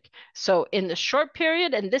deterministic. So in the short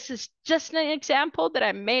period, and this is just an example that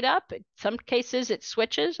I made up. In some cases it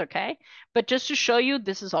switches, okay? But just to show you,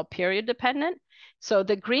 this is all period dependent. So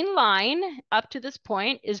the green line up to this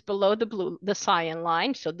point is below the cyan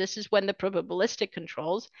line. So this is when the probabilistic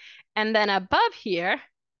controls. And then above here,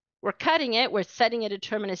 we're cutting it, we're setting a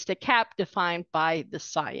deterministic cap defined by the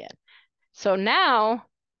cyan. So now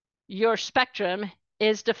your spectrum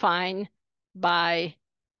is defined by,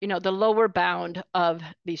 the lower bound of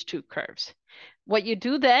these two curves. What you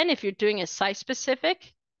do then, if you're doing a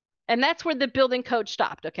site-specific, and that's where the building code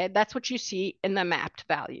stopped, okay? That's what you see in the mapped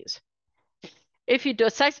values. If you do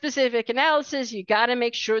a site-specific analysis, you got to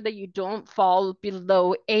make sure that you don't fall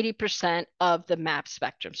below 80% of the map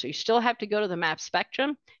spectrum. So you still have to go to the map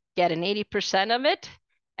spectrum, get an 80% of it,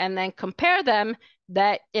 and then compare them,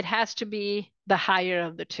 that it has to be the higher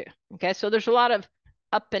of the two. Okay, so there's a lot of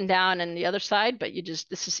up and down on the other side, but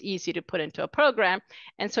this is easy to put into a program.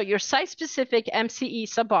 And so your site-specific MCE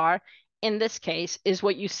sub R in this case is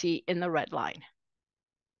what you see in the red line.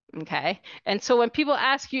 Okay, and so when people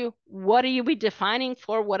ask you, what are we defining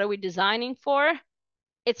for? What are we designing for?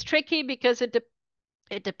 It's tricky because it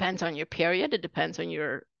depends on your period, it depends on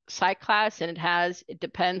your site class, and it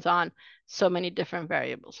depends on so many different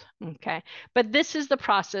variables. Okay, but this is the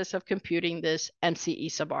process of computing this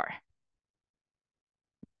MCE sub R.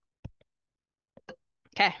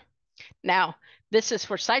 Okay, now this is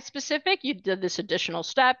for site specific. You did this additional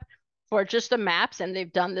step for just the maps, and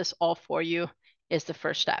they've done this all for you. Is the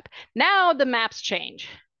first step. Now the maps change.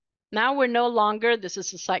 Now we're no longer, this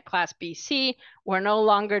is a site class BC, we're no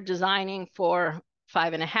longer designing for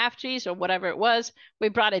 5.5 Gs or whatever it was. We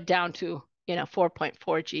brought it down to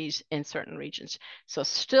 4.4 Gs in certain regions. So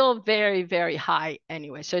still very, very high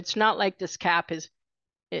anyway. So it's not like this cap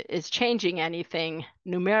is changing anything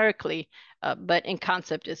numerically, but in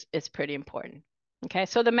concept is pretty important. Okay,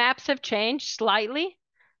 so the maps have changed slightly.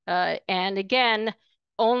 And again,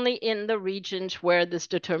 only in the regions where this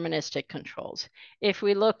deterministic controls. If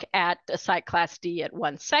we look at a site class D at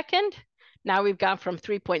 1 second, now we've gone from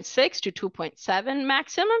 3.6 to 2.7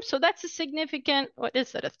 maximum. So that's a significant, what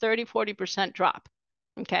is that, a 30–40% drop.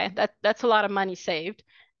 Okay, that's a lot of money saved.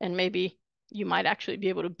 And maybe you might actually be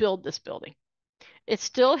able to build this building. It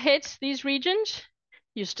still hits these regions.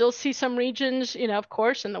 You still see some regions, of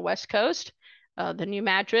course, in the West Coast, the New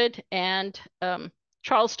Madrid and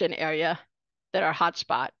Charleston area that are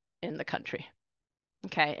hotspot in the country.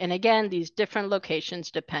 Okay, and again, these different locations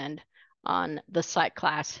depend on the site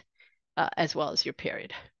class as well as your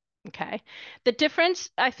period. Okay, the difference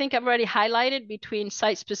I think I've already highlighted between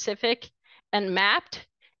site specific and mapped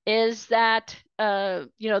is that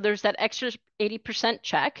there's that extra 80%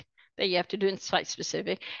 check that you have to do in site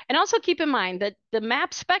specific, and also keep in mind that the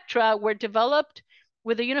map spectra were developed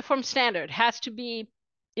with a uniform standard. It has to be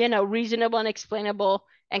reasonable and explainable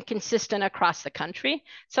and consistent across the country.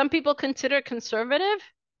 Some people consider it conservative.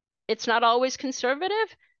 It's not always conservative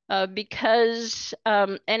because,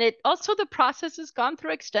 and it also, the process has gone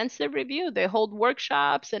through extensive review. They hold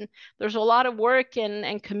workshops, and there's a lot of work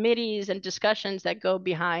and committees and discussions that go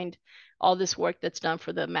behind all this work that's done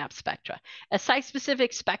for the map spectra. A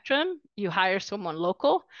site-specific spectrum, you hire someone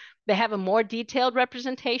local. They have a more detailed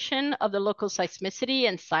representation of the local seismicity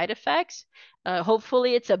and side effects.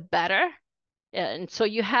 Hopefully it's a better, and so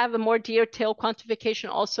you have a more detailed quantification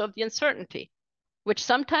also of the uncertainty, which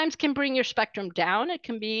sometimes can bring your spectrum down. It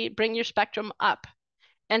can bring your spectrum up.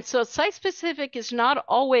 And so site-specific is not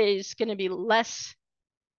always going to be less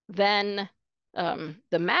than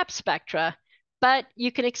the map spectra, but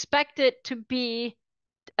you can expect it to be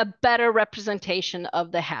a better representation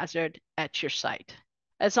of the hazard at your site,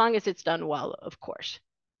 as long as it's done well, of course.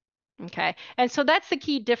 Okay, and so that's the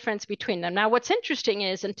key difference between them. Now, what's interesting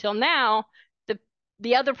is until now,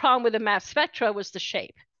 the other problem with the map spectra was the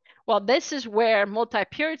shape. Well, this is where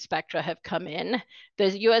multi-period spectra have come in.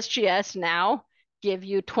 The USGS now give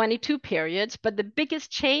you 22 periods, but the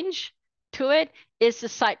biggest change to it is the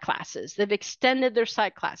site classes. They've extended their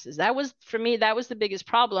site classes. That was, for me, that was the biggest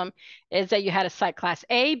problem, is that you had a site class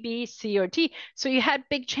A, B, C, or D. So you had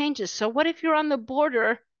big changes. So what if you're on the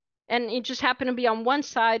border and you just happen to be on one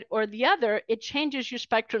side or the other? It changes your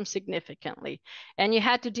spectrum significantly. And you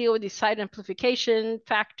had to deal with these site amplification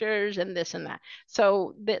factors and this and that.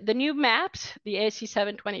 So the new maps, the ASC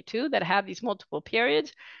 722 that have these multiple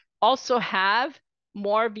periods, also have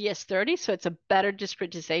more VS30, so it's a better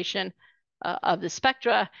discretization of the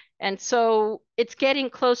spectra. And so it's getting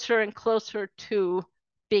closer and closer to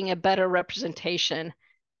being a better representation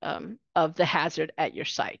of the hazard at your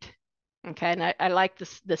site. Okay, and I like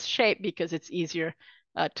this shape because it's easier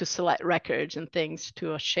to select records and things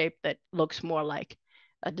to a shape that looks more like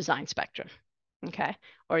a design spectrum, okay,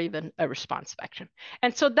 or even a response spectrum.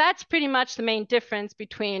 And so that's pretty much the main difference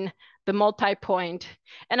between the multi-point.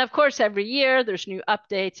 And of course, every year there's new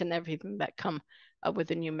updates and everything that come with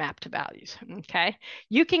the new mapped values, okay?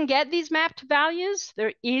 You can get these mapped values.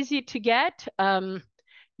 They're easy to get.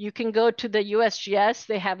 You can go to the USGS.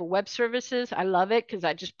 They have web services. I love it because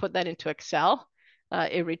I just put that into Excel.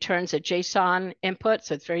 It returns a JSON input,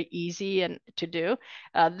 so it's very easy and to do.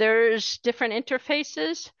 There's different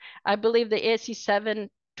interfaces. I believe the ASC 7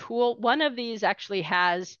 tool, one of these actually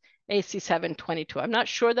has ASC 722. I'm not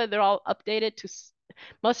sure that they're all updated to,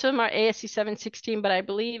 most of them are ASC 716, but I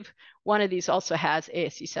believe one of these also has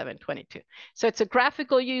ASC 722. So it's a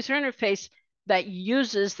graphical user interface that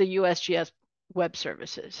uses the USGS web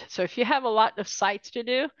services. So if you have a lot of sites to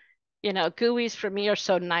do, you know, GUIs for me are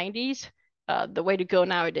so 90s. The way to go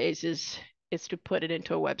nowadays is to put it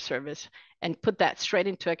into a web service and put that straight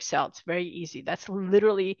into Excel. It's very easy. That's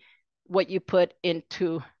literally what you put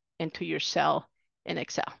into your cell in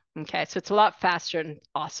Excel. Okay, so it's a lot faster and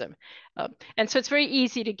awesome. And so it's very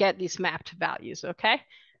easy to get these mapped values, okay?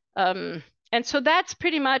 And so that's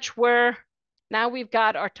pretty much where now we've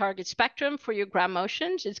got our target spectrum for your ground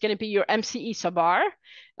motions. It's going to be your MCE sub R,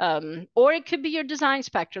 or it could be your design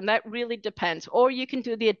spectrum. That really depends. Or you can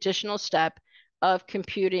do the additional step of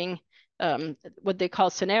computing what they call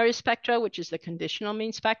scenario spectra, which is the conditional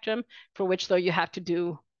mean spectrum, for which though you have to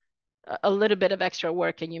do a little bit of extra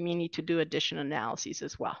work and you may need to do additional analyses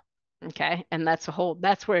as well. Okay, and that's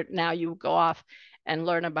where now you go off and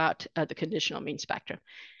learn about the conditional mean spectrum.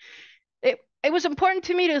 It was important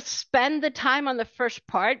to me to spend the time on the first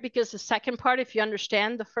part because the second part, if you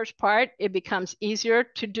understand the first part, it becomes easier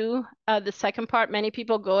to do the second part. Many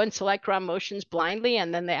people go and select ground motions blindly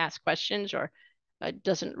and then they ask questions, or it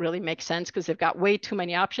doesn't really make sense because they've got way too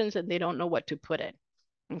many options and they don't know what to put in.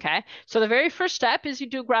 Okay, so the very first step is you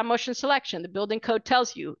do ground motion selection. The building code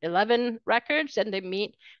tells you 11 records and they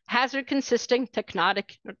meet hazard consisting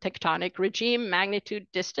tectonic regime, magnitude,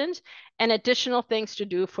 distance, and additional things to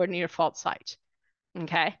do for near fault sites.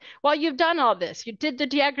 Okay, well, you've done all this. You did the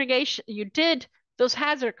deaggregation, you did those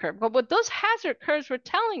hazard curves. But what those hazard curves were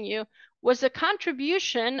telling you was the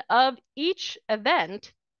contribution of each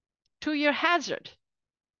event to your hazard.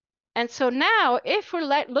 And so now if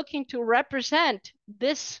we're looking to represent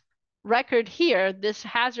this record here, this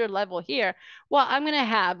hazard level here, well, I'm going to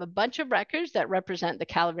have a bunch of records that represent the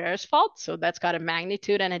Calaveras fault. So that's got a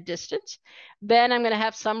magnitude and a distance. Then I'm going to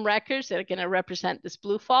have some records that are going to represent this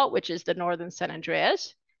blue fault, which is the Northern San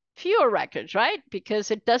Andreas. Fewer records, right? Because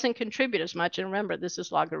it doesn't contribute as much. And remember, this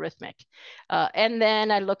is logarithmic. And then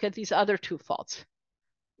I look at these other two faults.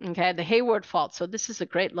 Okay, the Hayward fault. So this is a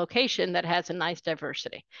great location that has a nice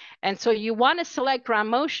diversity. And so you want to select ground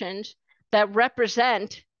motions that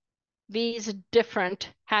represent these different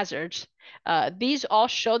hazards. These all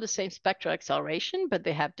show the same spectral acceleration, but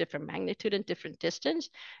they have different magnitude and different distance.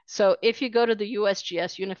 So if you go to the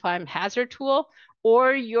USGS Unified Hazard Tool,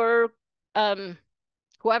 or your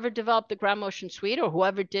whoever developed the ground motion suite or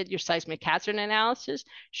whoever did your seismic hazard analysis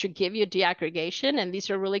should give you deaggregation. And these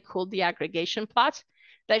are really cool deaggregation plots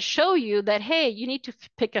that show you that, hey, you need to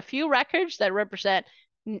pick a few records that represent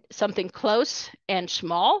something close and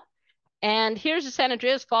small. And here's the San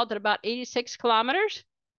Andreas fault at about 86 kilometers.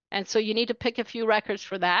 And so you need to pick a few records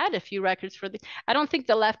for that, a few records for the, I don't think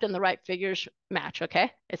the left and the right figures match,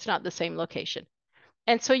 okay? It's not the same location.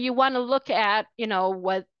 And so you want to look at, you know,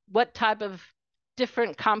 what type of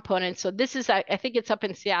different components. So this is, I think it's up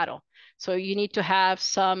in Seattle. So you need to have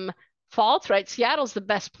some faults, right? Seattle's the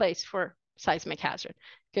best place for seismic hazard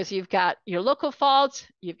because you've got your local faults,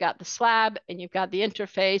 you've got the slab, and you've got the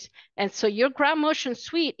interface. And so your ground motion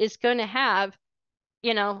suite is going to have,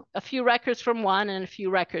 you know, a few records from one and a few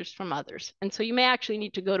records from others. And so you may actually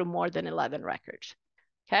need to go to more than 11 records.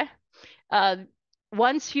 okay?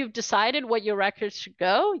 Once you've decided what your records should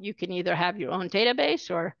go, you can either have your own database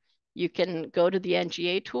or you can go to the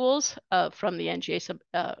NGA tools from the NGA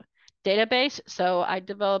database. So I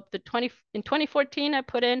developed in 2014, I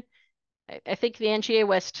put in, I think the NGA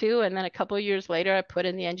West 2, and then a couple of years later, I put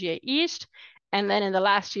in the NGA East. And then in the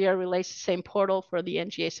last year, I released the same portal for the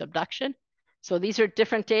NGA subduction. So these are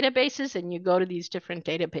different databases, and you go to these different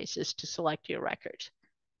databases to select your records,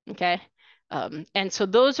 okay? And so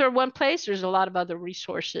those are one place. There's a lot of other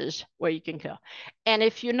resources where you can go. And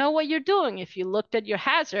if you know what you're doing, if you looked at your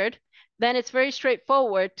hazard, then it's very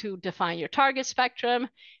straightforward to define your target spectrum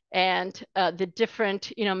and the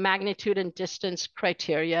different, magnitude and distance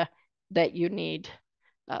criteria that you need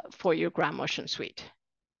for your ground motion suite.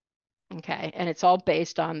 Okay, and it's all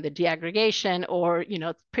based on the deaggregation or,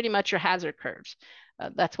 pretty much your hazard curves.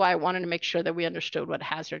 That's why I wanted to make sure that we understood what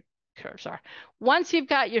hazard curves are. Once you've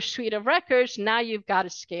got your suite of records, now you've got to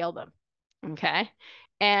scale them. Okay,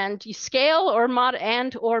 and you scale or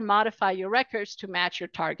modify your records to match your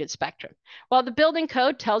target spectrum. Well, the building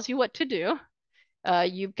code tells you what to do.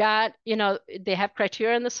 You've got, they have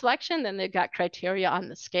criteria in the selection, then they've got criteria on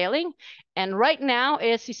the scaling. And right now,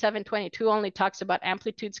 ASC 722 only talks about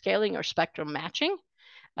amplitude scaling or spectrum matching.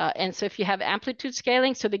 And so if you have amplitude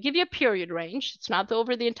scaling, so they give you a period range. It's not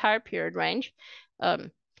over the entire period range.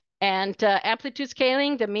 Amplitude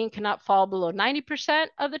scaling, the mean cannot fall below 90%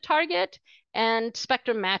 of the target, and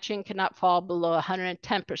spectrum matching cannot fall below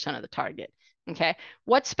 110% of the target. Okay,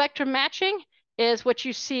 what spectrum matching is what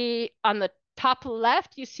you see on the top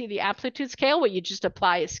left. You see the amplitude scale where you just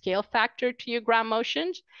apply a scale factor to your ground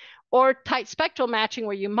motions, or tight spectral matching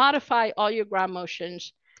where you modify all your ground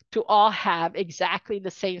motions to all have exactly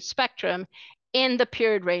the same spectrum in the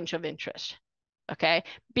period range of interest. Okay,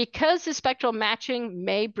 because the spectral matching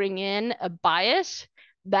may bring in a bias,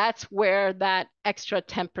 that's where that extra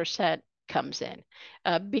 10% comes in.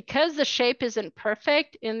 Because the shape isn't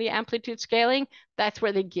perfect in the amplitude scaling, that's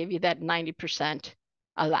where they give you that 90%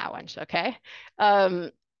 allowance, okay?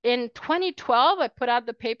 In 2012, I put out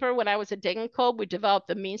the paper when I was at Degenkolb. We developed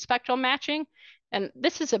the mean spectral matching. And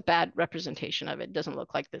this is a bad representation of it. It doesn't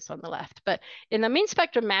look like this on the left. But in the mean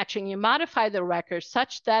spectrum matching, you modify the record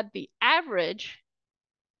such that the average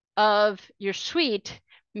of your suite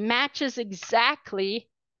matches exactly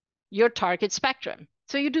your target spectrum.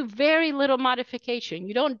 So you do very little modification.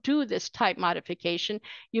 You don't do this type modification.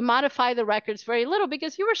 You modify the records very little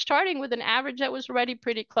because you were starting with an average that was already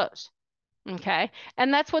pretty close. Okay,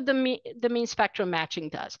 and that's what the mean spectrum matching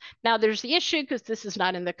does. Now there's the issue because this is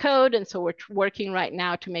not in the code, and so we're working right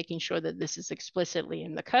now to making sure that this is explicitly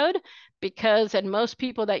in the code, because and most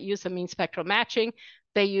people that use the mean spectral matching,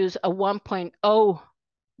 they use a 1.0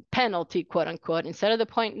 penalty, quote unquote. Instead of the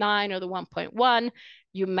 0.9 or the 1.1,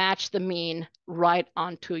 you match the mean right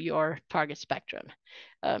onto your target spectrum.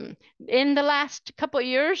 In the last couple of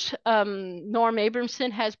years, Norm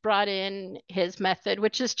Abramson has brought in his method,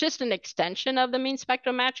 which is just an extension of the mean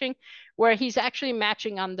spectrum matching, where he's actually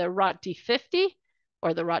matching on the ROT D50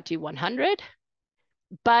 or the ROT D100,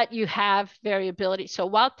 but you have variability. So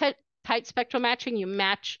while tight spectral matching, you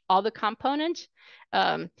match all the components.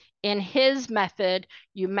 In his method,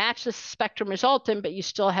 you match the spectrum resultant, but you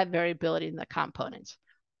still have variability in the components.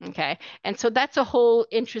 Okay, and so that's a whole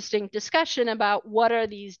interesting discussion about what are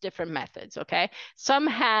these different methods. Okay, some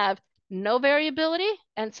have no variability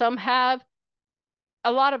and some have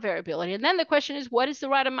a lot of variability. And then the question is, what is the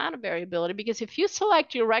right amount of variability? Because if you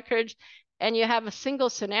select your records and you have a single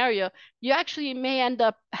scenario, you actually may end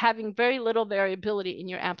up having very little variability in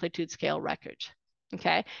your amplitude scale records.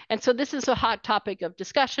 Okay, and so this is a hot topic of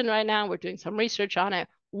discussion right now. We're doing some research on it.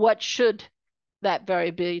 What should that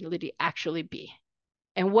variability actually be?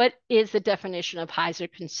 And what is the definition of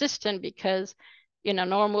hazard consistent? Because,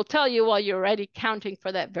 Norm will tell you, well, you're already counting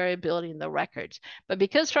for that variability in the records. But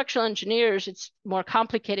because structural engineers, it's more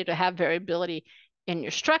complicated to have variability in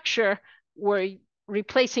your structure, we're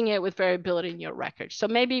replacing it with variability in your records. So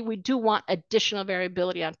maybe we do want additional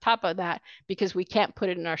variability on top of that because we can't put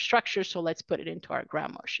it in our structure, so let's put it into our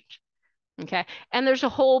ground motions. Okay, and there's a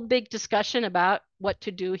whole big discussion about what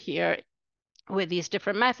to do here with these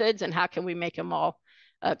different methods and how can we make them all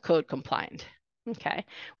code compliant. Okay,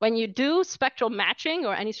 when you do spectral matching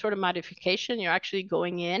or any sort of modification, you're actually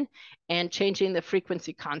going in and changing the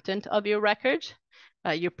frequency content of your records.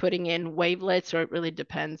 You're putting in wavelets, or it really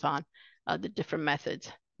depends on the different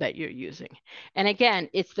methods that you're using. And again,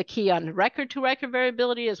 it's the key on record-to-record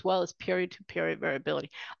variability as well as period-to-period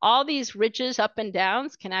variability. All these ridges up and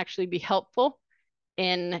downs can actually be helpful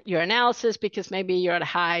in your analysis because maybe you're at a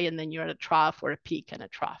high and then you're at a trough or a peak and a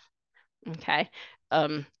trough. Okay,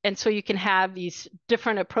 And so you can have these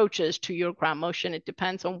different approaches to your ground motion. It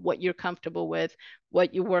depends on what you're comfortable with,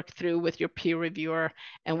 what you work through with your peer reviewer,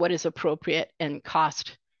 and what is appropriate and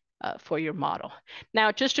cost for your model.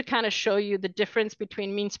 Now, just to kind of show you the difference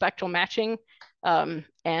between mean spectral matching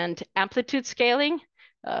and amplitude scaling,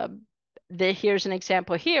 here's an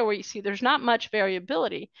example here where you see there's not much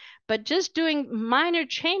variability, but just doing minor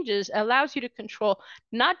changes allows you to control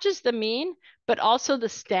not just the mean, but also the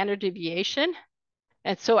standard deviation.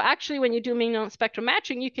 And so actually when you do mean spectral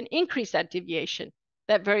matching, you can increase that deviation,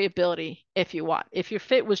 that variability if you want, if your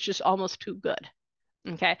fit was just almost too good.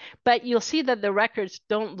 Okay, but you'll see that the records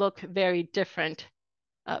don't look very different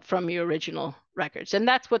from your original records. And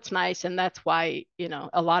that's what's nice. And that's why, you know,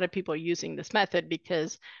 a lot of people are using this method,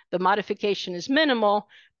 because the modification is minimal,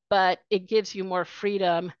 but it gives you more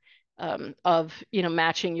freedom of, you know,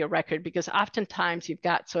 matching your record, because oftentimes you've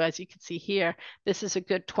got, so as you can see here, this is a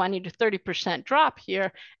good 20 to 30% drop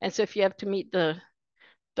here. And so if you have to meet the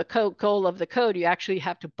goal of the code, you actually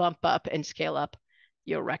have to bump up and scale up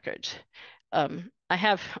your records. I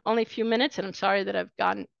have only a few minutes, and I'm sorry that I've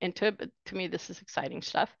gone into it, but to me, this is exciting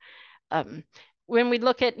stuff. When we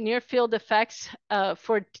look at near field effects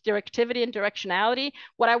for directivity and directionality,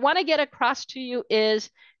 what I want to get across to you is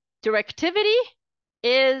directivity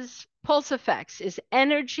is pulse effects, is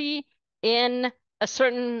energy in a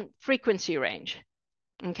certain frequency range.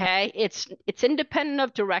 Okay, it's independent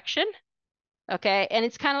of direction. Okay, and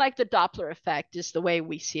it's kind of like the Doppler effect is the way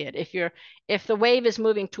we see it. If the wave is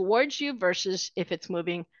moving towards you versus if it's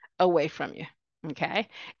moving away from you. Okay,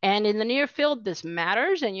 and in the near field, this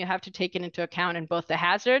matters, and you have to take it into account in both the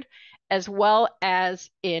hazard as well as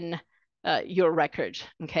in your records.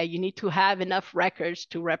 Okay, you need to have enough records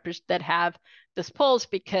to represent that have this pulse,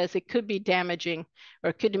 because it could be damaging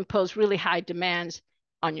or it could impose really high demands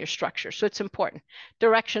on your structure. So it's important.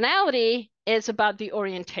 Directionality is about the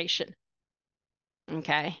orientation.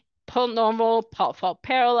 Okay, pull normal, fault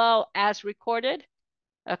parallel as recorded.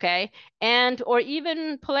 Okay, and or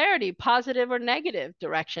even polarity, positive or negative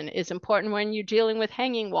direction is important when you're dealing with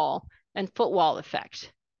hanging wall and footwall effects.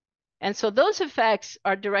 And so those effects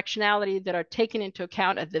are directionality that are taken into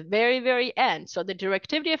account at the very, very end. So the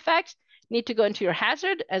directivity effects need to go into your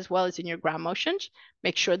hazard as well as in your ground motions.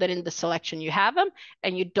 Make sure that in the selection you have them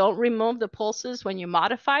and you don't remove the pulses when you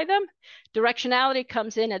modify them. Directionality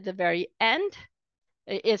comes in at the very end.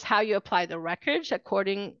 Is how you apply the records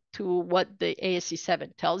according to what the ASC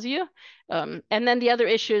 7 tells you. And then the other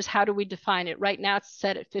issue is, how do we define it? Right now it's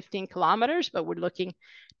set at 15 kilometers, but we're looking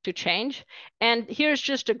to change. And here's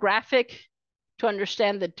just a graphic to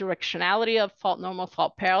understand the directionality of fault normal,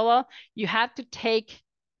 fault parallel. You have to take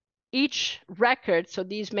each record, so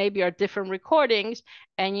these maybe are different recordings,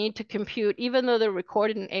 and you need to compute, even though they're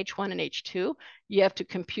recorded in H1 and H2, you have to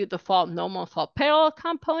compute the fault normal, fault parallel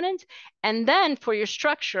component, and then for your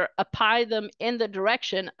structure, apply them in the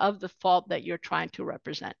direction of the fault that you're trying to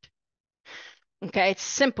represent. Okay, it's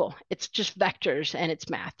simple. It's just vectors and it's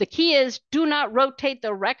math. The key is, do not rotate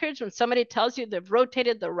the records. When somebody tells you they've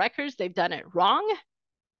rotated the records, they've done it wrong.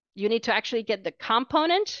 You need to actually get the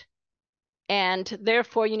component, and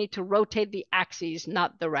therefore you need to rotate the axes,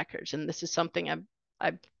 not the records. And this is something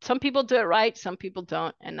some people do it right, some people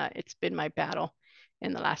don't, and it's been my battle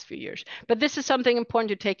in the last few years. But this is something important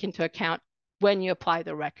to take into account when you apply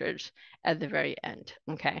the records at the very end.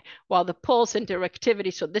 Okay, while the pulse and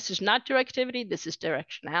directivity, so this is not directivity, this is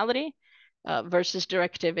directionality, versus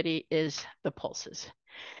directivity is the pulses.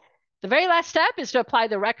 The very last step is to apply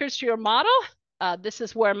the records to your model. This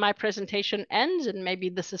is where my presentation ends, and maybe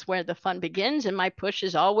this is where the fun begins. And my push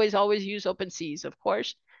is always use OpenSeas, of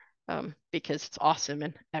course, because it's awesome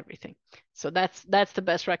and everything. So that's the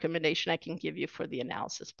best recommendation I can give you for the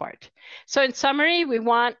analysis part. So in summary, we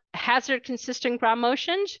want hazard consistent ground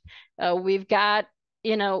motions. We've got,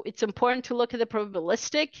 you know, it's important to look at the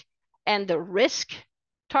probabilistic and the risk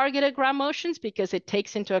targeted ground motions, because it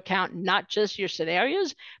takes into account not just your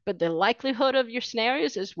scenarios, but the likelihood of your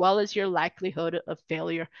scenarios as well as your likelihood of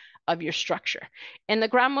failure of your structure. In the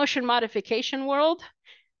ground motion modification world,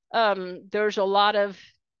 there's a lot of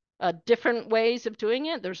different ways of doing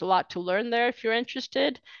it. There's a lot to learn there if you're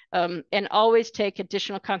interested, and always take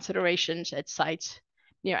additional considerations at sites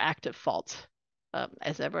near active faults,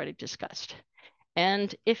 as I've already discussed.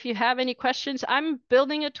 And if you have any questions, I'm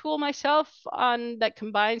building a tool myself that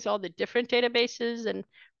combines all the different databases and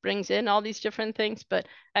brings in all these different things. But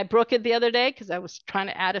I broke it the other day because I was trying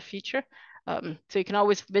to add a feature. So you can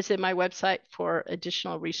always visit my website for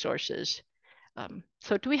additional resources.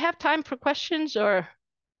 So do we have time for questions, or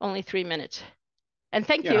only 3 minutes? And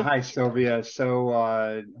thank you. Hi, Sylvia.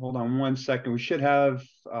 So hold on one second. We should have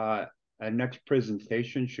next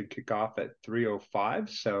presentation should kick off at 3:05.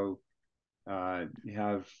 So you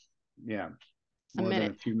have, more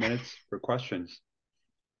than a few minutes for questions.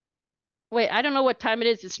 Wait, I don't know what time it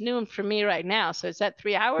is. It's noon for me right now. So is that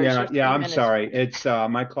 3 hours Yeah, or 3 I'm minutes? sorry. It's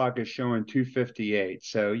my clock is showing 2:58.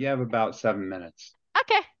 So you have about 7 minutes.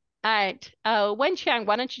 Okay. All right. Wenqiang,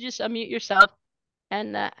 why don't you just unmute yourself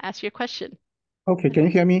and ask your question? Okay, can you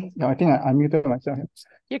hear me? No, I think I muted myself.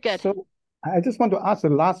 You're good. So I just want to ask the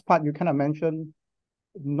last part. You kind of mentioned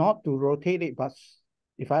not to rotate it, but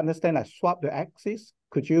if I understand, I swap the axis.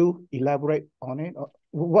 Could you elaborate on it? Or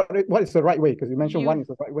what is the right way? Because you mentioned one is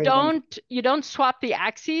the right way. You don't swap the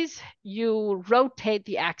axes. You rotate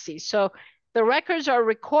the axes. So the records are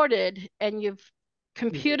recorded, and you've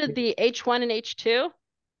computed the H1 and H2.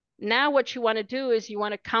 Now what you want to do is you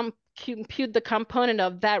want to compute the component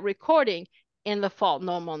of that recording in the fault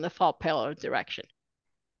normal and the fault parallel direction.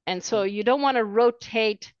 And so you don't want to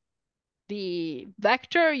rotate the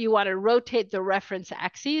vector, you want to rotate the reference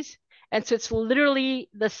axes. And so it's literally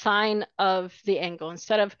the sign of the angle.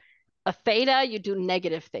 Instead of a theta, you do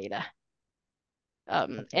negative theta.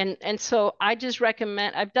 And so I just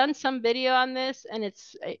recommend, I've done some video on this, and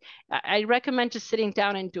I recommend just sitting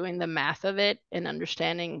down and doing the math of it and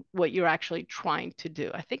understanding what you're actually trying to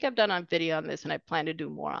do. I think I've done a video on this, and I plan to do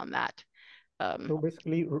more on that. So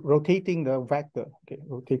basically rotating the vector. Okay,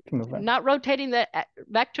 rotating the vector. Not rotating the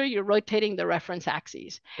vector, you're rotating the reference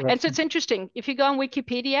axes. And so it's interesting. If you go on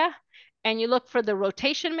Wikipedia and you look for the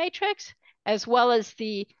rotation matrix, as well as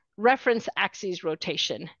the reference axes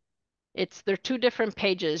rotation, they're two different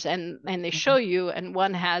pages, and they show you, and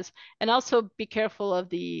one has, and also be careful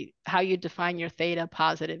of how you define your theta,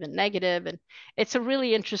 positive and negative. And it's a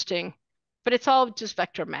really interesting, but it's all just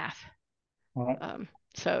vector math. All right.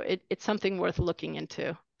 So it's something worth looking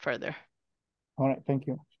into further. All right, thank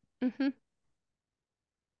you.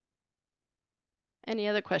 Any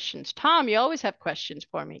other questions? Tom, you always have questions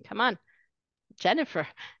for me. Come on. Jennifer.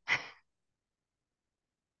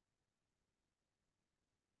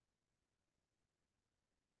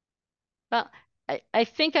 Well, I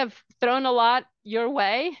think I've thrown a lot your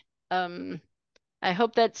way. I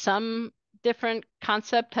hope that some different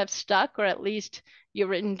concept have stuck, or at least you've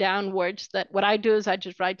written down words that, what I do is I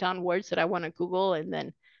just write down words that I want to Google, and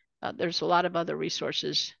then there's a lot of other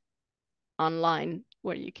resources online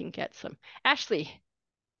where you can get some. Ashley,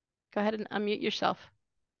 go ahead and unmute yourself.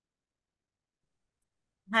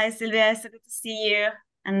 Hi, Silvia. It's so good to see you.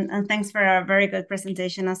 And thanks for a very good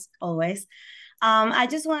presentation as always. I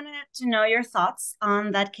just wanted to know your thoughts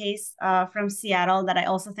on that case from Seattle that I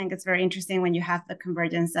also think it's very interesting when you have the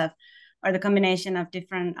convergence of, or the combination of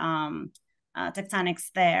different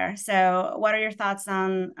tectonics there. So what are your thoughts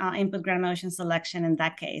on input ground motion selection in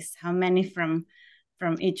that case? How many from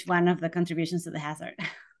each one of the contributions to the hazard?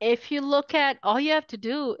 If you look at, all you have to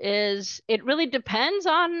do is, it really depends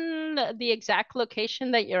on the exact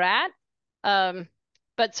location that you're at.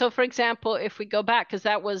 But so for example, if we go back, because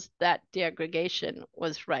that deaggregation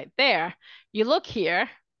was right there, you look here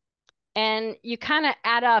and you kind of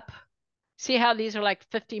add up, see how these are like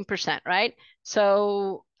 15%, right?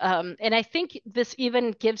 So, and I think this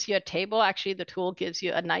even gives you a table. Actually, the tool gives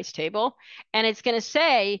you a nice table, and it's going to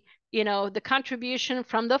say, the contribution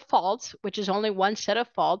from the faults, which is only one set of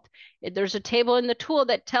fault. There's a table in the tool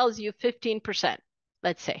that tells you 15%,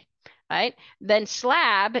 let's say, right? Then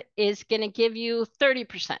slab is going to give you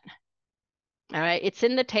 30%. All right, it's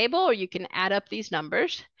in the table, or you can add up these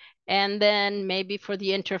numbers. And then maybe for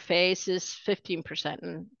the interface is 15%.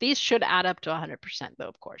 And these should add up to 100% though,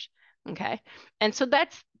 of course. Okay. And so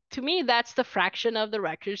to me, that's the fraction of the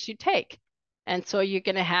records you take. And so you're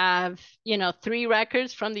going to have, 3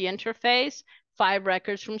 records from the interface, 5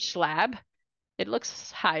 records from slab. It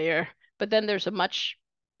looks higher, but then there's a much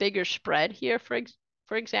bigger spread here, for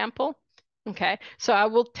example. Okay. So I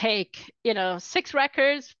will take, 6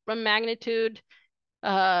 records from magnitude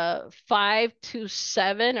 5 to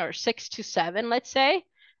 7 or 6 to 7, let's say,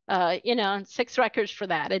 6 records for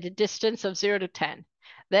that at a distance of 0 to 10.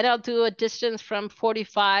 Then I'll do a distance from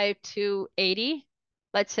 45 to 80.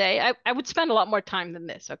 Let's say I would spend a lot more time than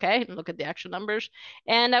this, okay? And look at the actual numbers.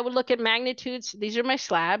 And I would look at magnitudes. These are my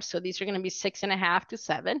slabs. So these are going to be 6.5 to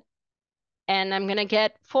 7. And I'm going to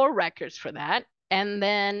get 4 records for that. And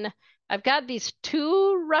then I've got these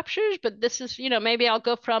 2 ruptures, but this is, maybe I'll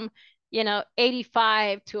go from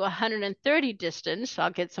 85 to 130 distance.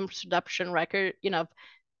 I'll get some subduction record,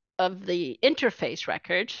 of the interface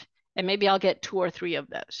records, and maybe I'll get 2 or 3 of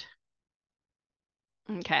those.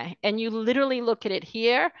 Okay, and you literally look at it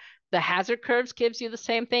here. The hazard curves gives you the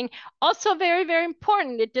same thing. Also very, very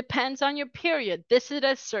important, it depends on your period. This is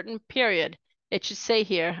a certain period. It should say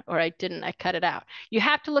here, or I didn't, I cut it out. You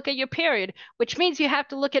have to look at your period, which means you have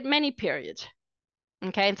to look at many periods.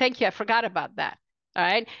 Okay, and thank you, I forgot about that. All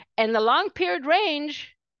right, and the long period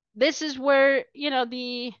range, this is where, you know,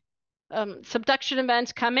 the subduction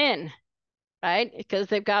events come in, right? Because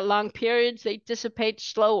they've got long periods, they dissipate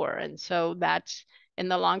slower. And so that's in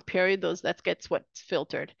the long period, that gets what's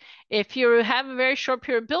filtered. If you have a very short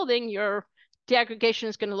period building, your deaggregation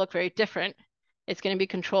is going to look very different. It's going to be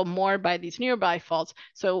controlled more by these nearby faults.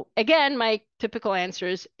 So again, my typical answer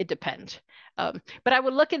is it depends. But I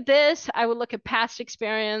would look at this, I would look at past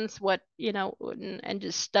experience, what, you know, and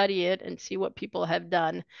just study it and see what people have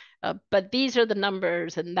done. But these are the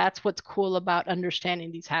numbers, and that's what's cool about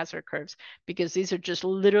understanding these hazard curves, because these are just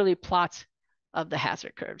literally plots of the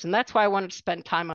hazard curves. And that's why I wanted to spend time on